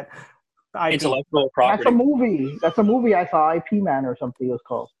explain that. IP. Intellectual property. That's a movie I saw, IP Man or something it was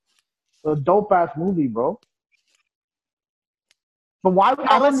called. A dope ass movie, bro. But why? I don't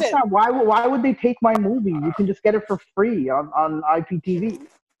listen. understand. Why would they take my movie? You can just get it for free on IPTV.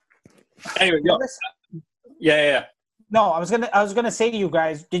 Anyway, yo, yeah. No, I was gonna say to you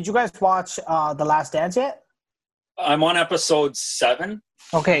guys, did you guys watch The Last Dance yet? I'm on episode 7.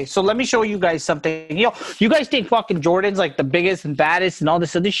 Okay, so let me show you guys something. You guys think fucking Jordan's like the biggest and baddest and all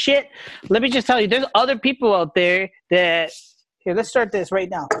this other shit. Let me just tell you, there's other people out there that. Here, let's start this right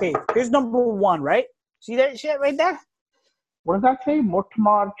now. Okay, here's number 1, right? See that shit right there? What does that say?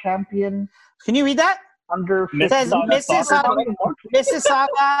 Mortimer champion. Can you read that? Under It says Mississauga.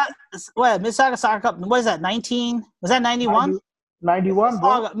 What? Mississauga Soccer Cup. What is that? 19? Was that 91? 91,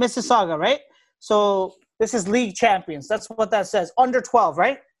 bro. Mississauga, right? So this is league champions. That's what that says. Under 12,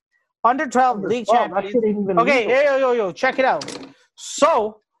 right? Under 12 league champions. Okay, yo, check it out.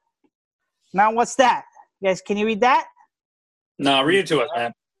 So now what's that? You guys, can you read that? No, read it to us,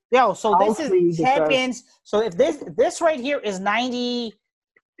 man. Yo, so this is champions. So if this right here is 90,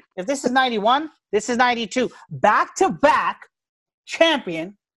 if this is 91, this is 92. Back to back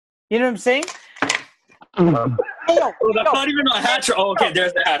champion. You know what I'm saying? Hey, yo, that's not even a hat trick. Oh, okay,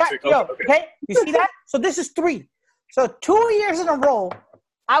 there's the hat trick. Okay, you see that? So this is 3. So 2 years in a row,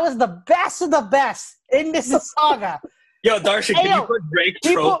 I was the best of the best in Mississauga. Yo, Darshan, can you put Drake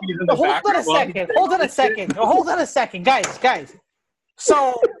trophies in the background? Hold on a second. Guys.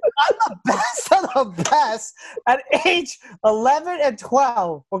 So I'm the best of the best at age 11 and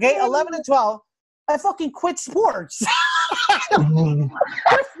 12. Okay, 11 and 12. I fucking quit sports.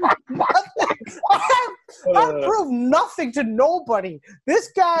 I proved nothing to nobody.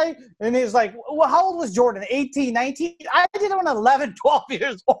 This guy, and he's like, well, how old was Jordan? 18, 19? I did it when 11, 12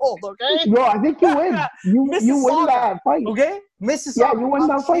 years old, okay? Bro, I think you win. You win that fight. Okay? Mississauga. Yeah, you win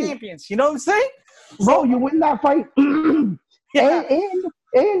that fight. Champions. You know what I'm saying? Bro, you win that fight. Yeah.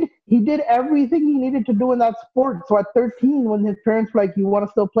 And he did everything he needed to do in that sport. So at 13, when his parents were like, you want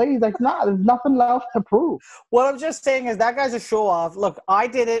to still play? He's like, nah, there's nothing else to prove. What I'm just saying is that guy's a show-off. Look, I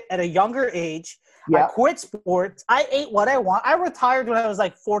did it at a younger age. Yeah. I quit sports. I ate what I want. I retired when I was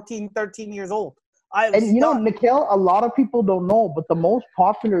like 14, 13 years old. And you know, Nikhil, a lot of people don't know, but the most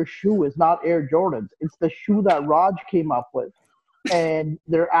popular shoe is not Air Jordans. It's the shoe that Raj came up with. And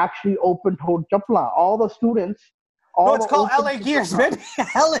they're actually open-toed chappala. All the students... No, it's called LA Gears, man.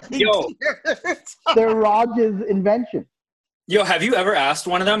 LA Gears. They're Raj's invention. Yo, have you ever asked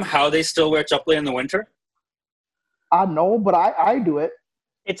one of them how they still wear chappala in the winter? No, but I do it.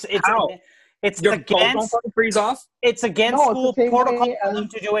 It's your against freeze off. It's against school protocol for them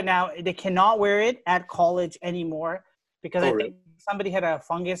to do it now. They cannot wear it at college anymore because I think somebody had a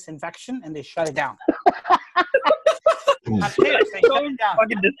fungus infection and they shut it down. I'm serious, they shut it down.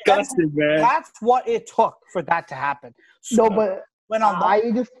 Fucking disgusting, man. That's what it took for that to happen. So, no, but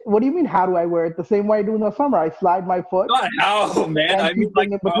what do you mean? How do I wear it? The same way I do in the summer. I slide my foot. Not how, man. I mean, like,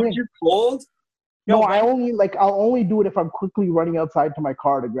 you're cold. No, I'll only do it if I'm quickly running outside to my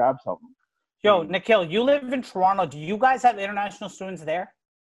car to grab something. Yo, Nikhil, you live in Toronto. Do you guys have international students there?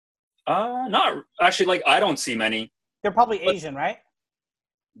 Not actually. Like, I don't see many. They're probably Asian, right?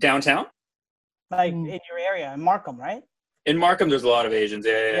 Downtown? Like in your area, in Markham, right? In Markham, there's a lot of Asians.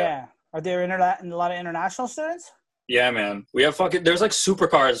 Yeah. Are there a lot of international students? Yeah, man. We have there's like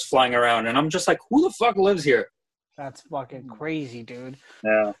supercars flying around, and I'm just like, who the fuck lives here? That's fucking crazy, dude.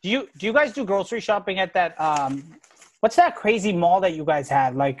 Yeah. Do you guys do grocery shopping at that what's that crazy mall that you guys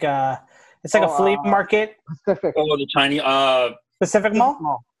had? Like it's like a flea market. Pacific. Oh, the Chinese Pacific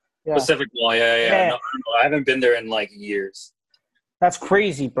Mall? Yeah. Pacific Mall, yeah. No, I haven't been there in like years. That's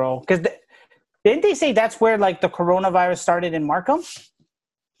crazy, bro. Because didn't they say that's where like the coronavirus started in Markham?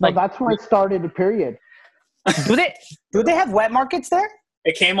 Like, no, that's where it started, period. Do they have wet markets there?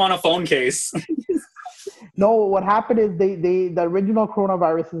 It came on a phone case. No, what happened is the original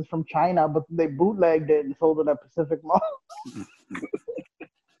coronavirus is from China, but they bootlegged it and sold it at Pacific Mall.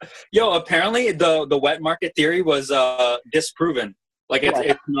 Yo, apparently the wet market theory was disproven. Like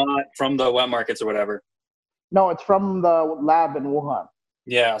it's not from the wet markets or whatever. No, it's from the lab in Wuhan.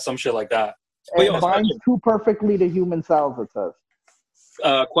 Yeah, some shit like that. It binds too perfectly to human cells, it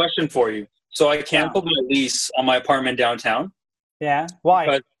says. Question for you. So I canceled my lease on my apartment downtown. Yeah. Why?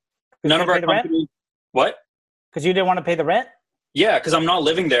 But none of our companies... What? Because you didn't want to pay the rent? Yeah, because I'm not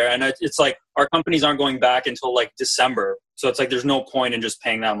living there. And it's like our companies aren't going back until like December. So it's like there's no point in just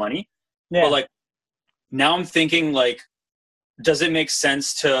paying that money. Yeah. But like now I'm thinking like, does it make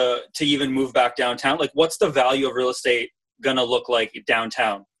sense to even move back downtown? Like what's the value of real estate going to look like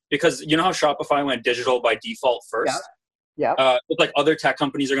downtown? Because you know how Shopify went digital by default first? Yeah. It's like other tech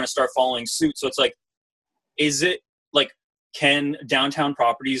companies are going to start following suit. So it's like, is it like, can downtown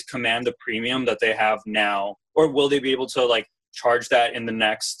properties command the premium that they have now? Or will they be able to like charge that in the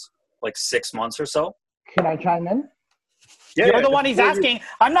next like 6 months or so. Can I chime in? Yeah, You're the one he's asking.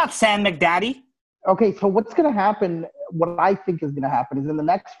 I'm not Sam McDaddy. Okay, so what's going to happen, what I think is going to happen is in the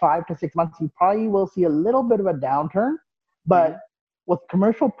next 5 to 6 months, you probably will see a little bit of a downturn. But with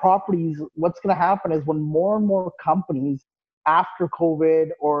commercial properties, what's going to happen is when more and more companies after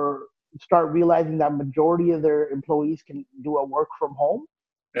COVID or start realizing that majority of their employees can do a work from home,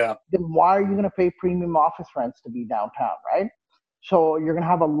 Yeah. then why are you going to pay premium office rents to be downtown, right? So you're going to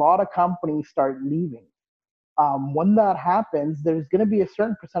have a lot of companies start leaving. When that happens, there's going to be a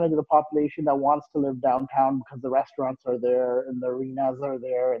certain percentage of the population that wants to live downtown because the restaurants are there and the arenas are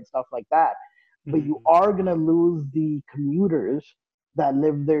there and stuff like that. But you are going to lose the commuters that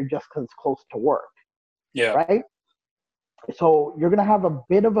live there just because it's close to work. Yeah. Right? So you're going to have a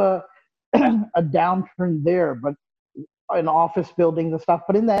bit of a a downturn there, but in office buildings and stuff.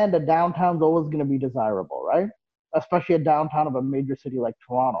 But in the end, a downtown's always going to be desirable, right? Especially a downtown of a major city like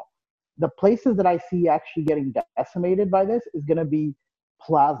Toronto. The places that I see actually getting decimated by this is going to be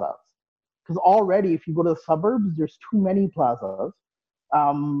plazas. Because already, if you go to the suburbs, there's too many plazas.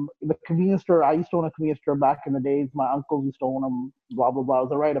 The convenience store, I used to own a convenience store back in the days. My uncles used to own them, blah, blah, blah. It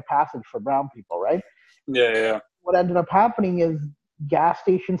was a rite of passage for brown people, right? Yeah. What ended up happening is gas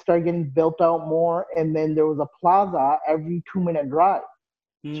stations started getting built out more, and then there was a plaza every 2-minute drive.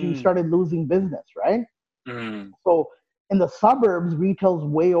 So you started losing business, right? So in the suburbs, retail's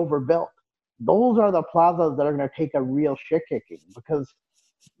way overbuilt. Those are the plazas that are going to take a real shit kicking because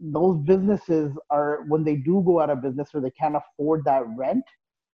those businesses are, when they do go out of business or they can't afford that rent,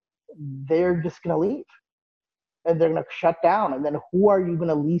 they're just going to leave and they're going to shut down. And then who are you going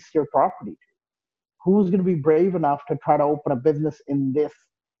to lease your property to? Who's going to be brave enough to try to open a business in this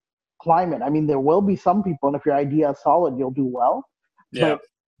climate? I mean, there will be some people, and if your idea is solid, you'll do well. Yeah. But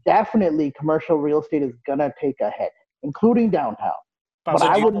definitely commercial real estate is going to take a hit, including downtown. But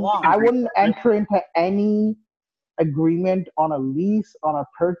I wouldn't enter into any agreement on a lease, on a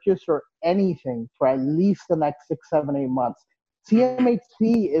purchase, or anything for at least the next 6, 7, 8 months.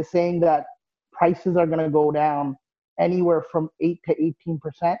 CMHC is saying that prices are going to go down anywhere from 8 to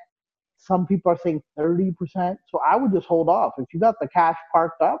 18%. Some people are saying 30%. So I would just hold off. If you got the cash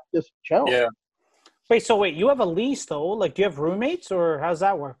parked up, just chill. Yeah. Wait, you have a lease though? Like, do you have roommates or how's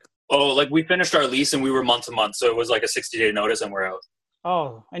that work? Oh, like we finished our lease and we were month to month. So it was like a 60-day notice and we're out.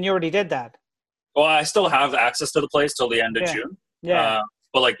 Oh, and you already did that. Well, I still have access to the place till the end of June. Yeah.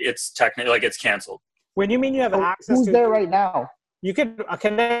 But like it's technically like it's canceled. When you mean you have access who's to there right now? You can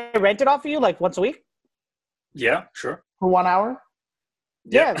they rent it off of you like once a week? Yeah, sure. For 1 hour?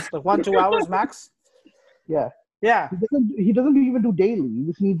 Yeah, it's like 1-2 hours max. Yeah. Yeah. He doesn't even do daily. He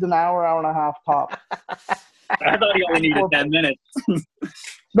just needs an hour, hour and a half top. I thought he only needed 10 minutes.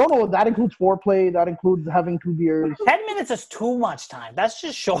 No, that includes foreplay. That includes having 2 beers. 10 minutes is too much time. That's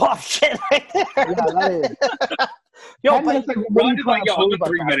just show off shit right there. Yeah, that is. Yo, I'm a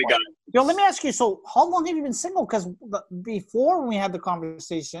 3-minute guy. Yo, let me ask you. So, how long have you been single? Because before we had the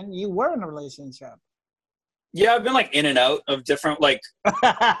conversation, you were in a relationship. Yeah, I've been like in and out of different like. In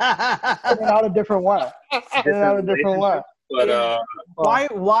and out of different what? In and out of different what?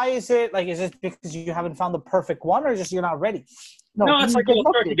 But why is it like? Is it because you haven't found the perfect one, or just you're not ready? No, it's like you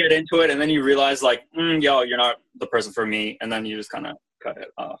start to get into it, and then you realize like, you're not the person for me, and then you just kind of cut it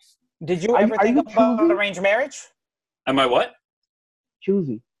off. Did you ever think about arranged marriage? Am I what?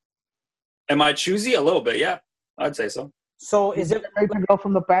 Choosy. Am I choosy? A little bit, yeah. I'd say so. So is it married to a girl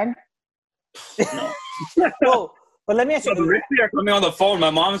from the bank? No. Well, but let me ask you. The rich are coming on the phone. My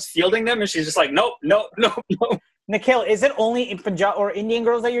mom's fielding them, and she's just like, nope. Nikhil, is it only in Punjab or Indian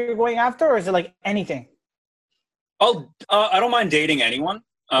girls that you're going after, or is it like anything? I don't mind dating anyone.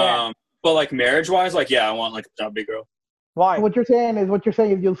 Yeah. But like marriage-wise, like I want like a Punjabi girl. Why? So what you're saying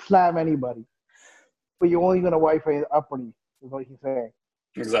is you'll slam anybody, but you're only gonna wife a uppity. Is what he's saying.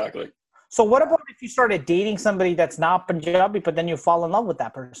 Exactly. So what about if you started dating somebody that's not Punjabi, but then you fall in love with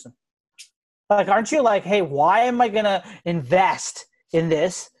that person? Like, aren't you like, hey, why am I gonna invest in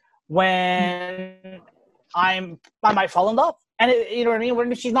this when I might fall in love? And you know what I mean?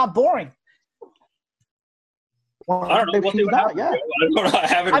 What if she's not boring? Well, I don't know. What not, yeah. I don't know. I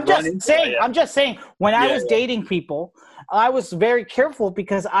haven't. I'm just saying. When I was dating people, I was very careful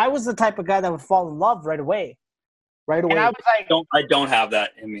because I was the type of guy that would fall in love right away. Right away. And I was like, I don't have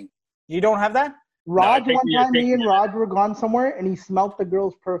that in me. You don't have that? Raj, one time me and Raj were gone somewhere and he smelled the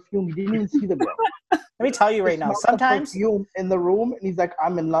girl's perfume. He didn't even see the girl. Let me tell you right now. Sometimes perfume in the room and he's like,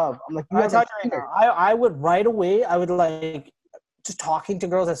 I'm in love. I'm like, I would right away. I would like just talking to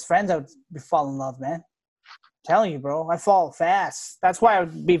girls as friends. I would fall in love, man. I'm telling you, bro. I fall fast. That's why I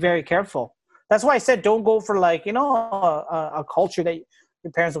would be very careful. That's why I said don't go for like a culture that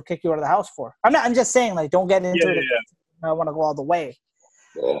your parents will kick you out of the house for. I'm just saying like don't get into it. I want to go all the way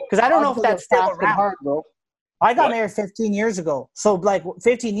because I don't know if that's still around. Hard, bro. I got married 15 years ago. So like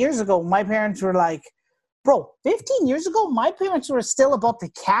 15 years ago, my parents were like, bro, 15 years ago, my parents were still about the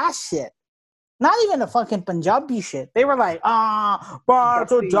cash shit. Not even the fucking Punjabi shit. They were like, this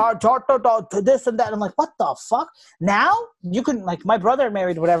and that. I'm like, what the fuck? Now you can, like, my brother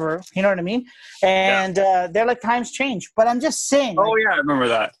married whatever, you know what I mean? And they're like, times change. But I'm just saying. Oh, yeah, I remember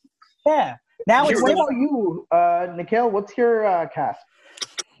that. Yeah. Now it's what about you, Nikhil? What's your caste?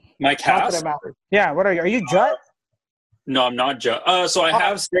 My caste? Yeah, what are you? Are you Jut? No, I'm not Jut. So I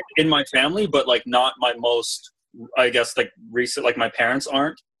have Sikh in my family, but like not my most, I guess, like recent, like my parents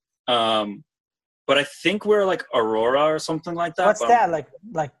aren't. But I think we're like Aurora or something like that. What's that? Like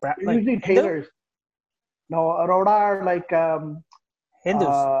usually Taylors. No, Aurora are like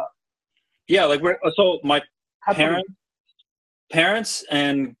Hindus. Yeah, like so my parents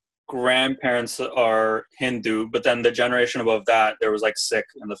and grandparents are Hindu, but then the generation above that, there was like Sikh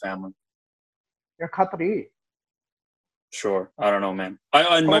in the family. You're Khatri. Sure, I don't know, man.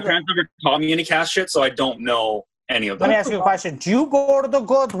 My parents never taught me any caste shit, so I don't know any of that. Let me ask you a question. Do you go to the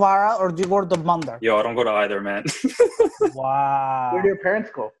Gurdwara or do you go to the mandir? Yo, I don't go to either, man. Wow. Where do your parents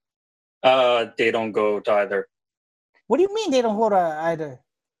go? They don't go to either. What do you mean they don't go to either?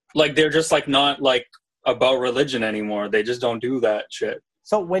 Like they're just like not like about religion anymore. They just don't do that shit.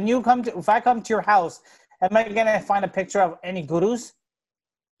 So when you if I come to your house, am I gonna find a picture of any gurus?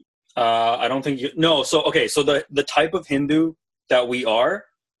 I don't think no. So okay, so the type of Hindu that we are,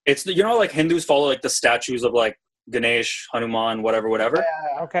 it's like Hindus follow like the statues of like Ganesh, Hanuman, whatever.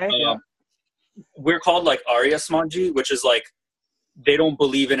 Okay. We're called like Arya Samaji, which is like they don't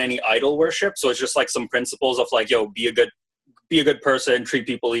believe in any idol worship. So it's just like some principles of like, yo, be a good person, treat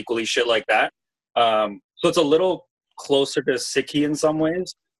people equally, shit like that. So it's a little closer to Sikhi in some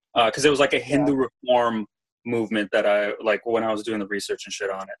ways, because it was like a Hindu reform movement that I like when I was doing the research and shit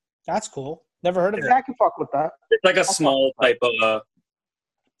on it. That's cool. Never heard of it. I can fuck with that. It's like a small type of.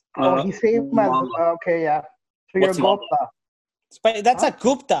 He's same as okay, yeah. So you're Gupta. But that's a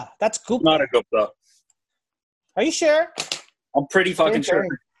Gupta. That's Gupta. Not a Gupta. Are you sure? I'm pretty fucking sure.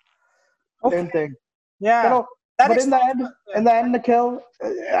 Same thing. Yeah. But in the end, Nikhil,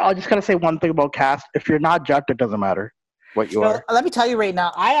 I just gotta say one thing about caste. If you're not Jat, it doesn't matter what you are. Let me tell you right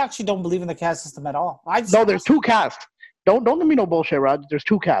now, I actually don't believe in the caste system at all. There's two castes. Don't give me no bullshit, Raj. There's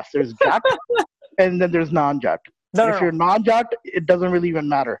two castes. There's Jat and then there's non-Jat. If you're non-Jat, it doesn't really even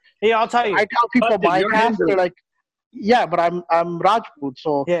matter. Yeah, I'll tell you. I tell people my caste, they're like, yeah, but I'm Rajput,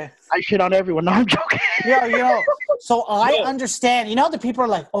 so I shit on everyone. No, I'm joking. Yeah, so I understand. The people are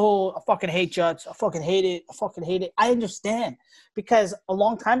like, oh, I fucking hate Jats. I fucking hate it. I understand. Because a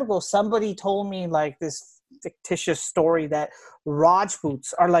long time ago, somebody told me like this fictitious story that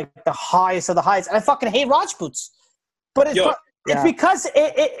Rajputs are like the highest of the highest. And I fucking hate Rajputs. But it's because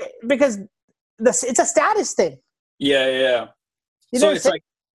it's a status thing. Yeah. So it's like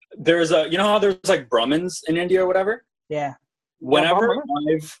there's how there's like Brahmins in India or whatever. Yeah. Whenever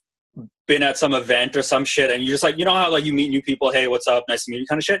I've been at some event or some shit, and you just like how like you meet new people, hey, what's up, nice to meet you,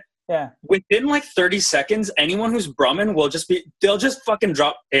 kind of shit. Yeah. Within like 30 seconds, anyone who's Brahmin they'll just fucking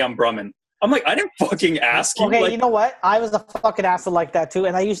drop, hey, I'm Brahmin. I'm like, I didn't fucking ask you. Okay, like, you know what? I was a fucking asshole like that too,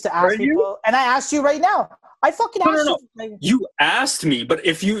 and I used to ask people, and I asked you right now. I fucking asked you. Like, you asked me, but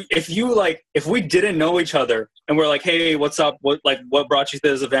if we didn't know each other and we're like, hey, what's up? What brought you to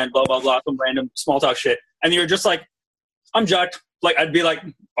this event? Blah blah blah, some random small talk shit, and you're just like, I'm Jat. Like I'd be like,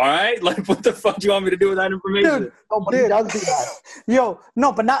 all right, like what the fuck do you want me to do with that information? Dude, nobody does do that. Yo,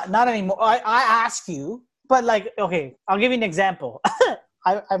 no, but not anymore. I ask you, but like, okay, I'll give you an example.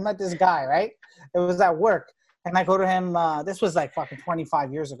 I met this guy, right? It was at work, and I go to him. This was like fucking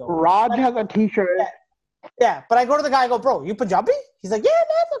 25 years ago. Raj has a T-shirt. Yeah, but I go to the guy. I go, bro, you Punjabi? He's like, yeah,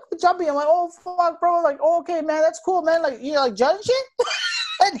 man, look Punjabi. I'm like, oh fuck, bro. Like, oh, okay, man, that's cool, man. Like, you like judge shit?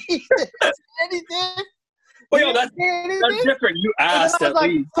 And he didn't say anything. Well, yo, that's different. You asked at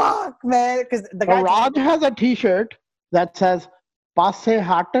least. Fuck, man, because the guy. Raj has a T-shirt that says "Passe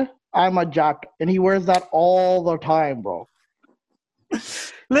Hat, I'm a Jat," and he wears that all the time, bro.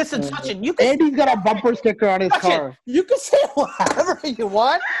 Listen, Sachin, and he's got a bumper sticker on his car. You can say whatever you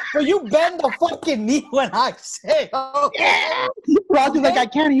want, but you bend the fucking knee when I say, yeah. Raj is like, I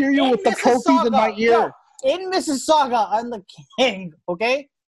can't hear you with the trophies in my ear. In Mississauga, I'm the king, okay?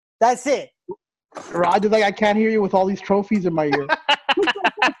 That's it. Raj is like, I can't hear you with all these trophies in my ear.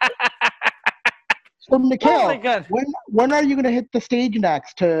 So, Nikhil, when are you going to hit the stage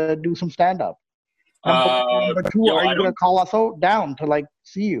next to do some stand-up? Number two, are you going to call us out down to like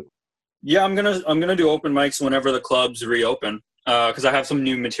see you? Yeah, I'm gonna do open mics whenever the clubs reopen. Because I have some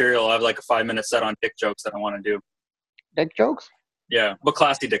new material. I have like a 5-minute set on dick jokes that I want to do. Dick jokes? Yeah, but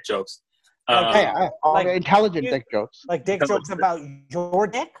classy dick jokes. Like intelligent you- dick jokes. Like dick jokes about your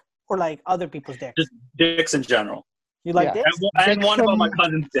dick or like other people's dicks? Just dicks in general. You like Yeah. dicks? And Dicks one about my from-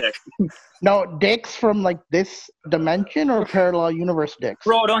 cousin's dick. No, dicks from like this dimension or parallel universe dicks?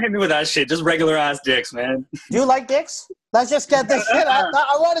 Bro, don't hit me with that shit. Just regular ass dicks, man. Do you like dicks? Let's just get this shit out.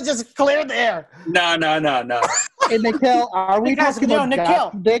 I want to just clear the air. No. Hey, Nikhil, are we Because, talking you know, about Nikhil.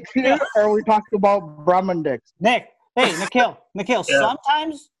 gas dicks here, or are we talking about Brahman dicks? Nick, hey, Nikhil, Yeah.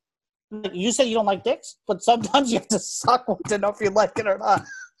 sometimes like, you say you don't like dicks, but sometimes you have to suck one to know if you like it or not.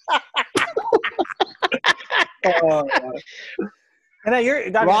 And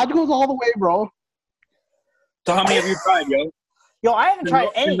then Raj goes all the way, bro. So how many have you tried, yo? yo, I haven't tried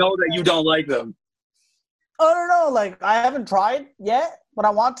To any. know that you don't like them. I don't know, like I haven't tried yet, but I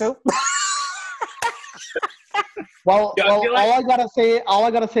want to. Well, Yeah, I feel like- all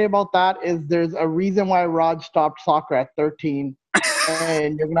I gotta say about that is there's a reason why Raj stopped soccer at 13,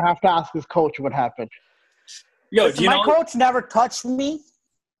 and you're gonna have to ask his coach what happened. Yo, Listen, do you my know? coach never touched me.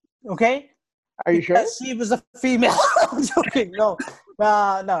 Okay, Are you sure? because she was a female. I'm joking. No,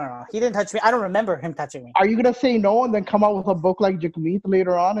 no. He didn't touch me. I don't remember him touching me. Are you gonna say no and then come out with a book like Jagmeet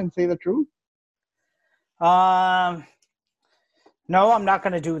later on and say the truth? No, I'm not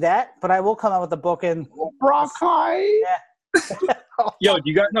going to do that. But I will come out with a book and Brockeye. Yo, do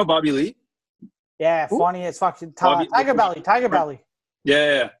you guys know Bobby Lee? yeah, Who? funny as fuck. Bobby- Tiger Belly.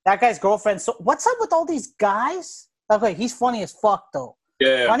 Yeah. That guy's girlfriend. So what's up with all these guys? Okay, he's funny as fuck though.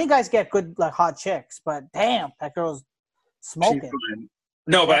 Funny guys get good like hot chicks, but damn, that girl's smoking.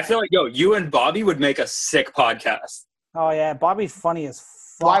 No, but I feel like, yo, you and Bobby would make a sick podcast. Oh yeah, Bobby's funny as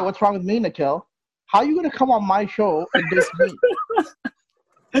fuck. Why? What's wrong with me, Nikhil? How are you gonna come on my show and diss me?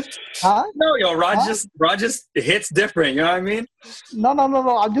 Huh? No, yo, Rod Huh? just hits different. You know what I mean? No.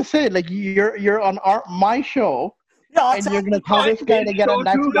 I'm just saying, like you're on my show, No, I'll and tell you're gonna tell this guy to get a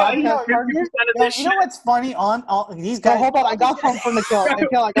next podcast partner. you know what's funny on all these So guys? hold on, I got something for Nikhil.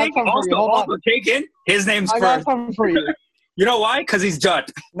 Nikhil, I got something for you. Hold Also on, take in his name's I got first. something for you. You know why? Because he's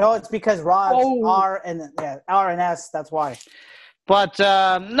Jut. No, it's because Rod's Oh. R and S. That's why. But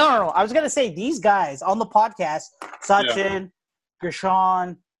no. I was gonna say these guys on the podcast: Sachin,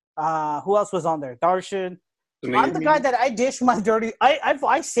 Gershon. Who else was on there? Darshan. I'm the guy that I dish my dirty.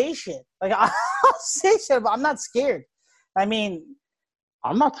 I say shit. Like I'll say shit, but I'm not scared. I mean,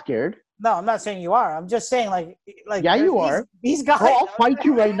 I'm not scared. no, I'm not saying you are. I'm just saying like Yeah, you these- are. These guys. Bro, I'll fight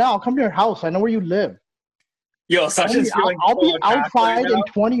you right now. Come to your house. I know where you live. Yo, Sachin's feeling I'll be so attacked right outside in now.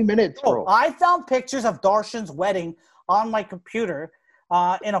 20 minutes, bro. I found pictures of Darshan's wedding on my computer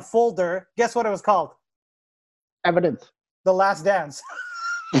in a folder. Guess what it was called? Evidence. The Last Dance.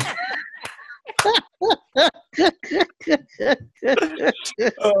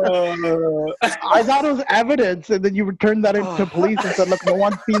 I thought it was evidence, and then you returned that into police and said, "Look, no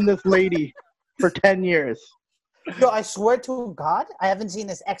one's seen this lady for 10 years." Yo, I swear to God, I haven't seen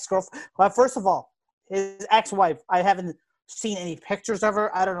his ex-girlfriend. Well, first of all, his ex-wife, I haven't seen any pictures of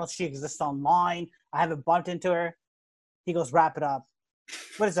her. I don't know if she exists online. I haven't bumped into her. He goes, wrap it up.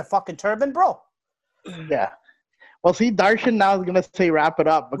 What is it, fucking turban, bro? Yeah. Well, see, Darshan now is gonna say, "Wrap it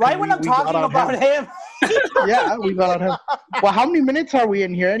up." because Right when I'm we got talking on about him. Yeah, we got on him. Well, how many minutes are we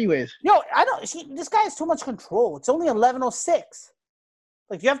in here, anyways? Yo, I don't. This guy has too much control. It's only 11:06.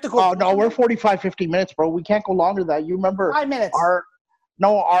 Like you have to go. Oh no, we're 45, 50 minutes, bro. We can't go longer than that. You remember 5 minutes.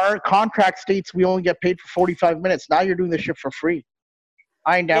 our contract states we only get paid for 45 minutes. Now you're doing this shit for free.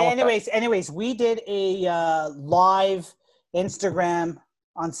 I ain't down with that. Anyways, we did a live Instagram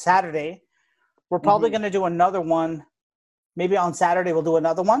on Saturday. We're probably Mhm. going to do another one. Maybe on Saturday we'll do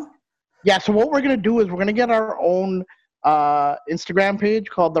another one. Yeah, so what we're gonna do is we're gonna get our own Instagram page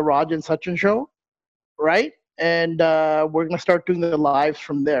called the Raj and Sachin Show, right? And we're gonna start doing the lives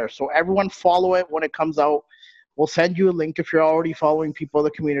from there. So everyone follow it when it comes out. We'll send you a link if you're already following people in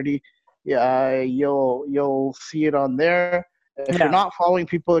the community. Yeah, you'll see it on there. If Yeah. you're not following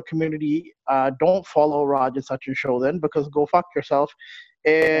people in the community, don't follow Raj and Sachin Show then, because go fuck yourself.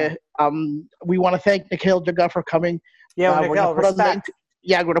 We want to thank Nikhil Jaga for coming. Yeah, We're gonna Miguel, put a link. respect.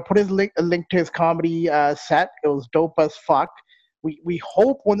 Yeah, I'm gonna put a link to his comedy set. It was dope as fuck. We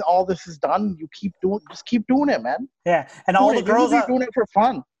hope when all this is done, you keep doing it, man. Yeah, and all the girls are doing it for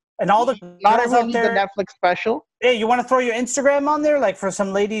fun. and all the Not girls everyone out needs a there. Netflix special. Hey, you want to throw your Instagram on there, like for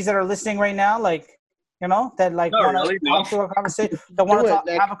some ladies that are listening right now, like that like Not want really, to no. talk to a conversation, that want Do it, to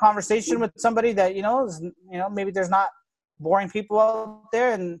Nick. have a conversation with somebody that maybe there's not boring people out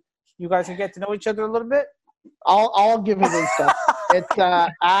there, and you guys can get to know each other a little bit. I'll give his Insta. It's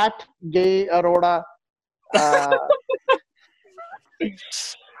at Gay Aurora.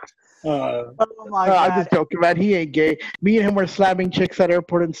 Oh my I'm god! just joking, man. He ain't gay. Me and him were slamming chicks at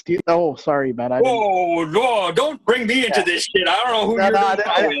airport and steal. Oh, sorry, man. I didn't. Whoa, no, don't bring me into this shit. I don't know who No, you're no, gonna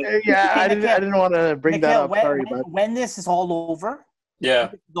go with. I didn't want to bring that up. Sorry, man. When this is all over, Yeah.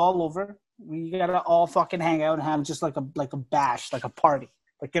 when it's all over, we gotta all fucking hang out and have just like a bash, like a party.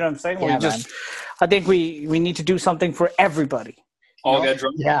 Like, you know what I'm saying? Yeah, I think we need to do something for everybody. All get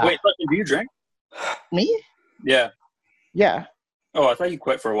drunk. Yeah. Wait, do you drink? Me? Yeah. Yeah. Oh, I thought you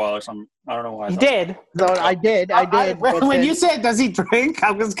quit for a while or something. I don't know why. He did. No, I did. When you said, does he drink?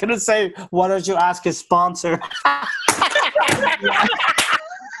 I was going to say, why don't you ask his sponsor? What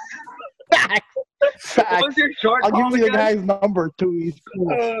was your short I'll give call you the again? guy's number, too. He's cool.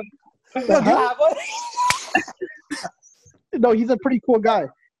 Do you have one? No, he's a pretty cool guy.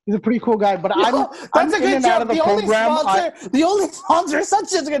 But I'm That's a in good and out joke. of the program. The only sponsor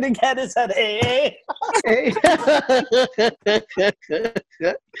such is going to get is at AA.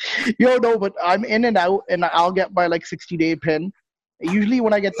 Yo, no, but I'm in and out, and I'll get my 60-day pin. Usually,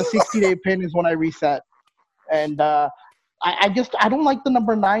 when I get the 60-day pin is when I reset, and I don't like the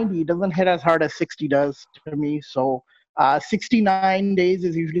number 90. It doesn't hit as hard as 60 does to me. So 69 days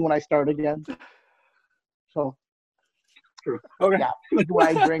is usually when I start again. So. True. Okay. Yeah, do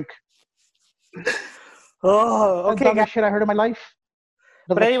I drink? Oh, okay. That's shit I heard in my life.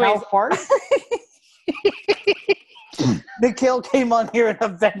 But anyways, fart. Nikhil came on here and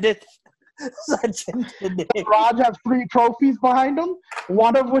offended Sachin today. Raj has 3 trophies behind him,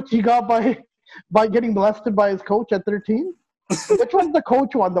 one of which he got by getting molested by his coach at 13. Which one's the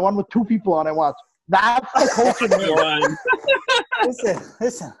coach one? The one with 2 people on it? Watch. That's the coach one.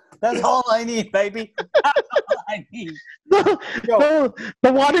 Listen. That's all I need, baby. That's all I need. The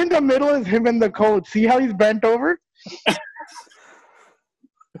one in the middle is him and the coach. See how he's bent over?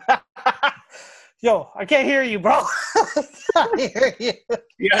 Yo, I can't hear you, bro. I hear you.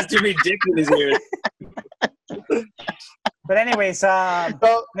 He has too many dicks in his ears. But anyways,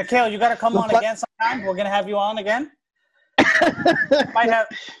 Nikhil, you got to come on again sometime. We're gonna have you on again.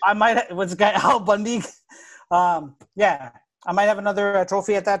 I might have. What's the guy? Al Bundy. Yeah. I might have another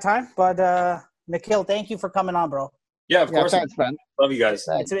trophy at that time, but Nikhil, thank you for coming on, bro. Yeah, of course. Thanks, man. Love you guys.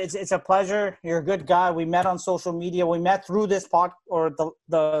 It's a pleasure. You're a good guy. We met on social media. We met through this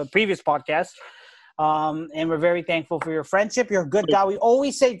the previous podcast, and we're very thankful for your friendship. You're a good guy. We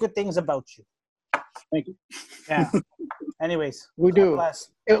always say good things about you. Thank you. Yeah. Anyways, we do.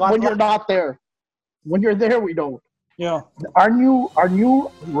 When you're not there, when you're there, we don't. Yeah. Our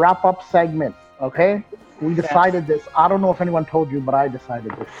new wrap up segment. Okay. We decided this. I don't know if anyone told you, but I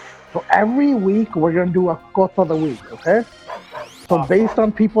decided this. So every week we're going to do a quote of the week, okay? So based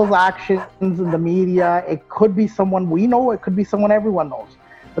on people's actions in the media, it could be someone we know, it could be someone everyone knows.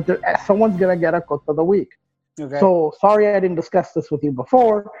 But someone's going to get a quote of the week. Okay. So sorry I didn't discuss this with you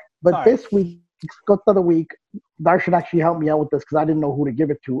before, but this week's quote of the week, Darshan actually helped me out with this because I didn't know who to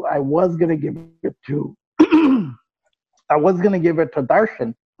give it to. I was going to give it to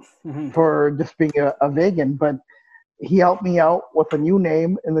Darshan. Mm-hmm. For just being a vegan, but he helped me out with a new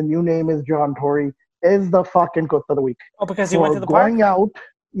name, and the new name is John Tory. Is the fucking quote of the week. Oh, because he went to the park?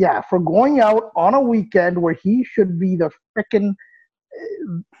 For going out on a weekend where he should be the freaking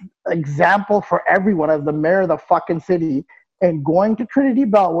example for everyone as the mayor of the fucking city, and going to Trinity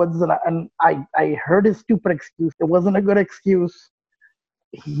Bellwoods, and I heard his stupid excuse. It wasn't a good excuse.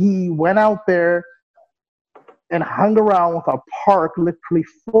 He went out there and hung around with a park literally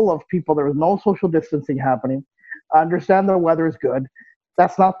full of people. There was no social distancing happening. I understand the weather is good.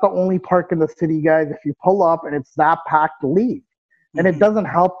 That's not the only park in the city, guys. If you pull up and it's that packed, leave. Mm-hmm. And it doesn't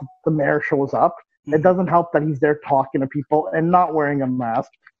help that the mayor shows up. Mm-hmm. It doesn't help that he's there talking to people and not wearing a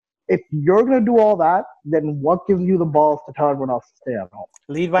mask. If you're going to do all that, then what gives you the balls to tell everyone else to stay at home?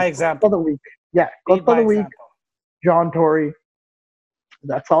 Lead by example. Quote of the week. Yeah, quote of the week, John Tory.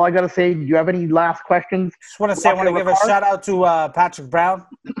 That's all I got to say. Do you have any last questions? Just want to say I want to give a shout out to Patrick Brown.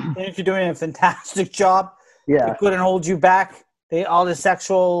 I think you're doing a fantastic job. Yeah. They couldn't hold you back. All the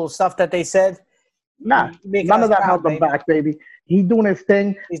sexual stuff that they said. Nah, none of that held them back, baby. He's doing his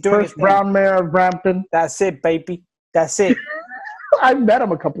thing. He's doing First brown mayor of Brampton. That's it, baby. That's it. I've met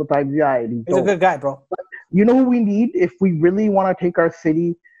him a couple of times. Yeah, he's a good guy, bro. But you know who we need if we really want to take our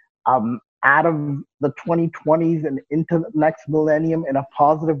city out of the 2020s and into the next millennium in a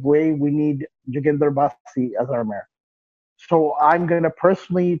positive way? We need Jaginder Bassi as our mayor. So I'm going to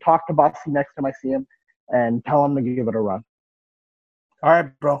personally talk to Bassi next time I see him and tell him to give it a run. All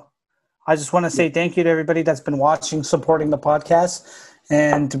right, bro. I just want to say thank you to everybody that's been watching, supporting the podcast.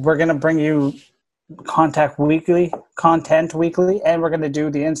 And we're going to bring you contact weekly content weekly, and we're going to do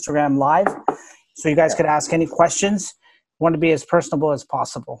the Instagram live. So you guys could ask any questions. Want to be as personable as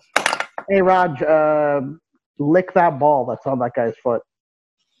possible. Hey, Raj, lick that ball that's on that guy's foot.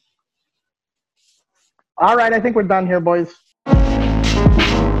 All right, I think we're done here, boys.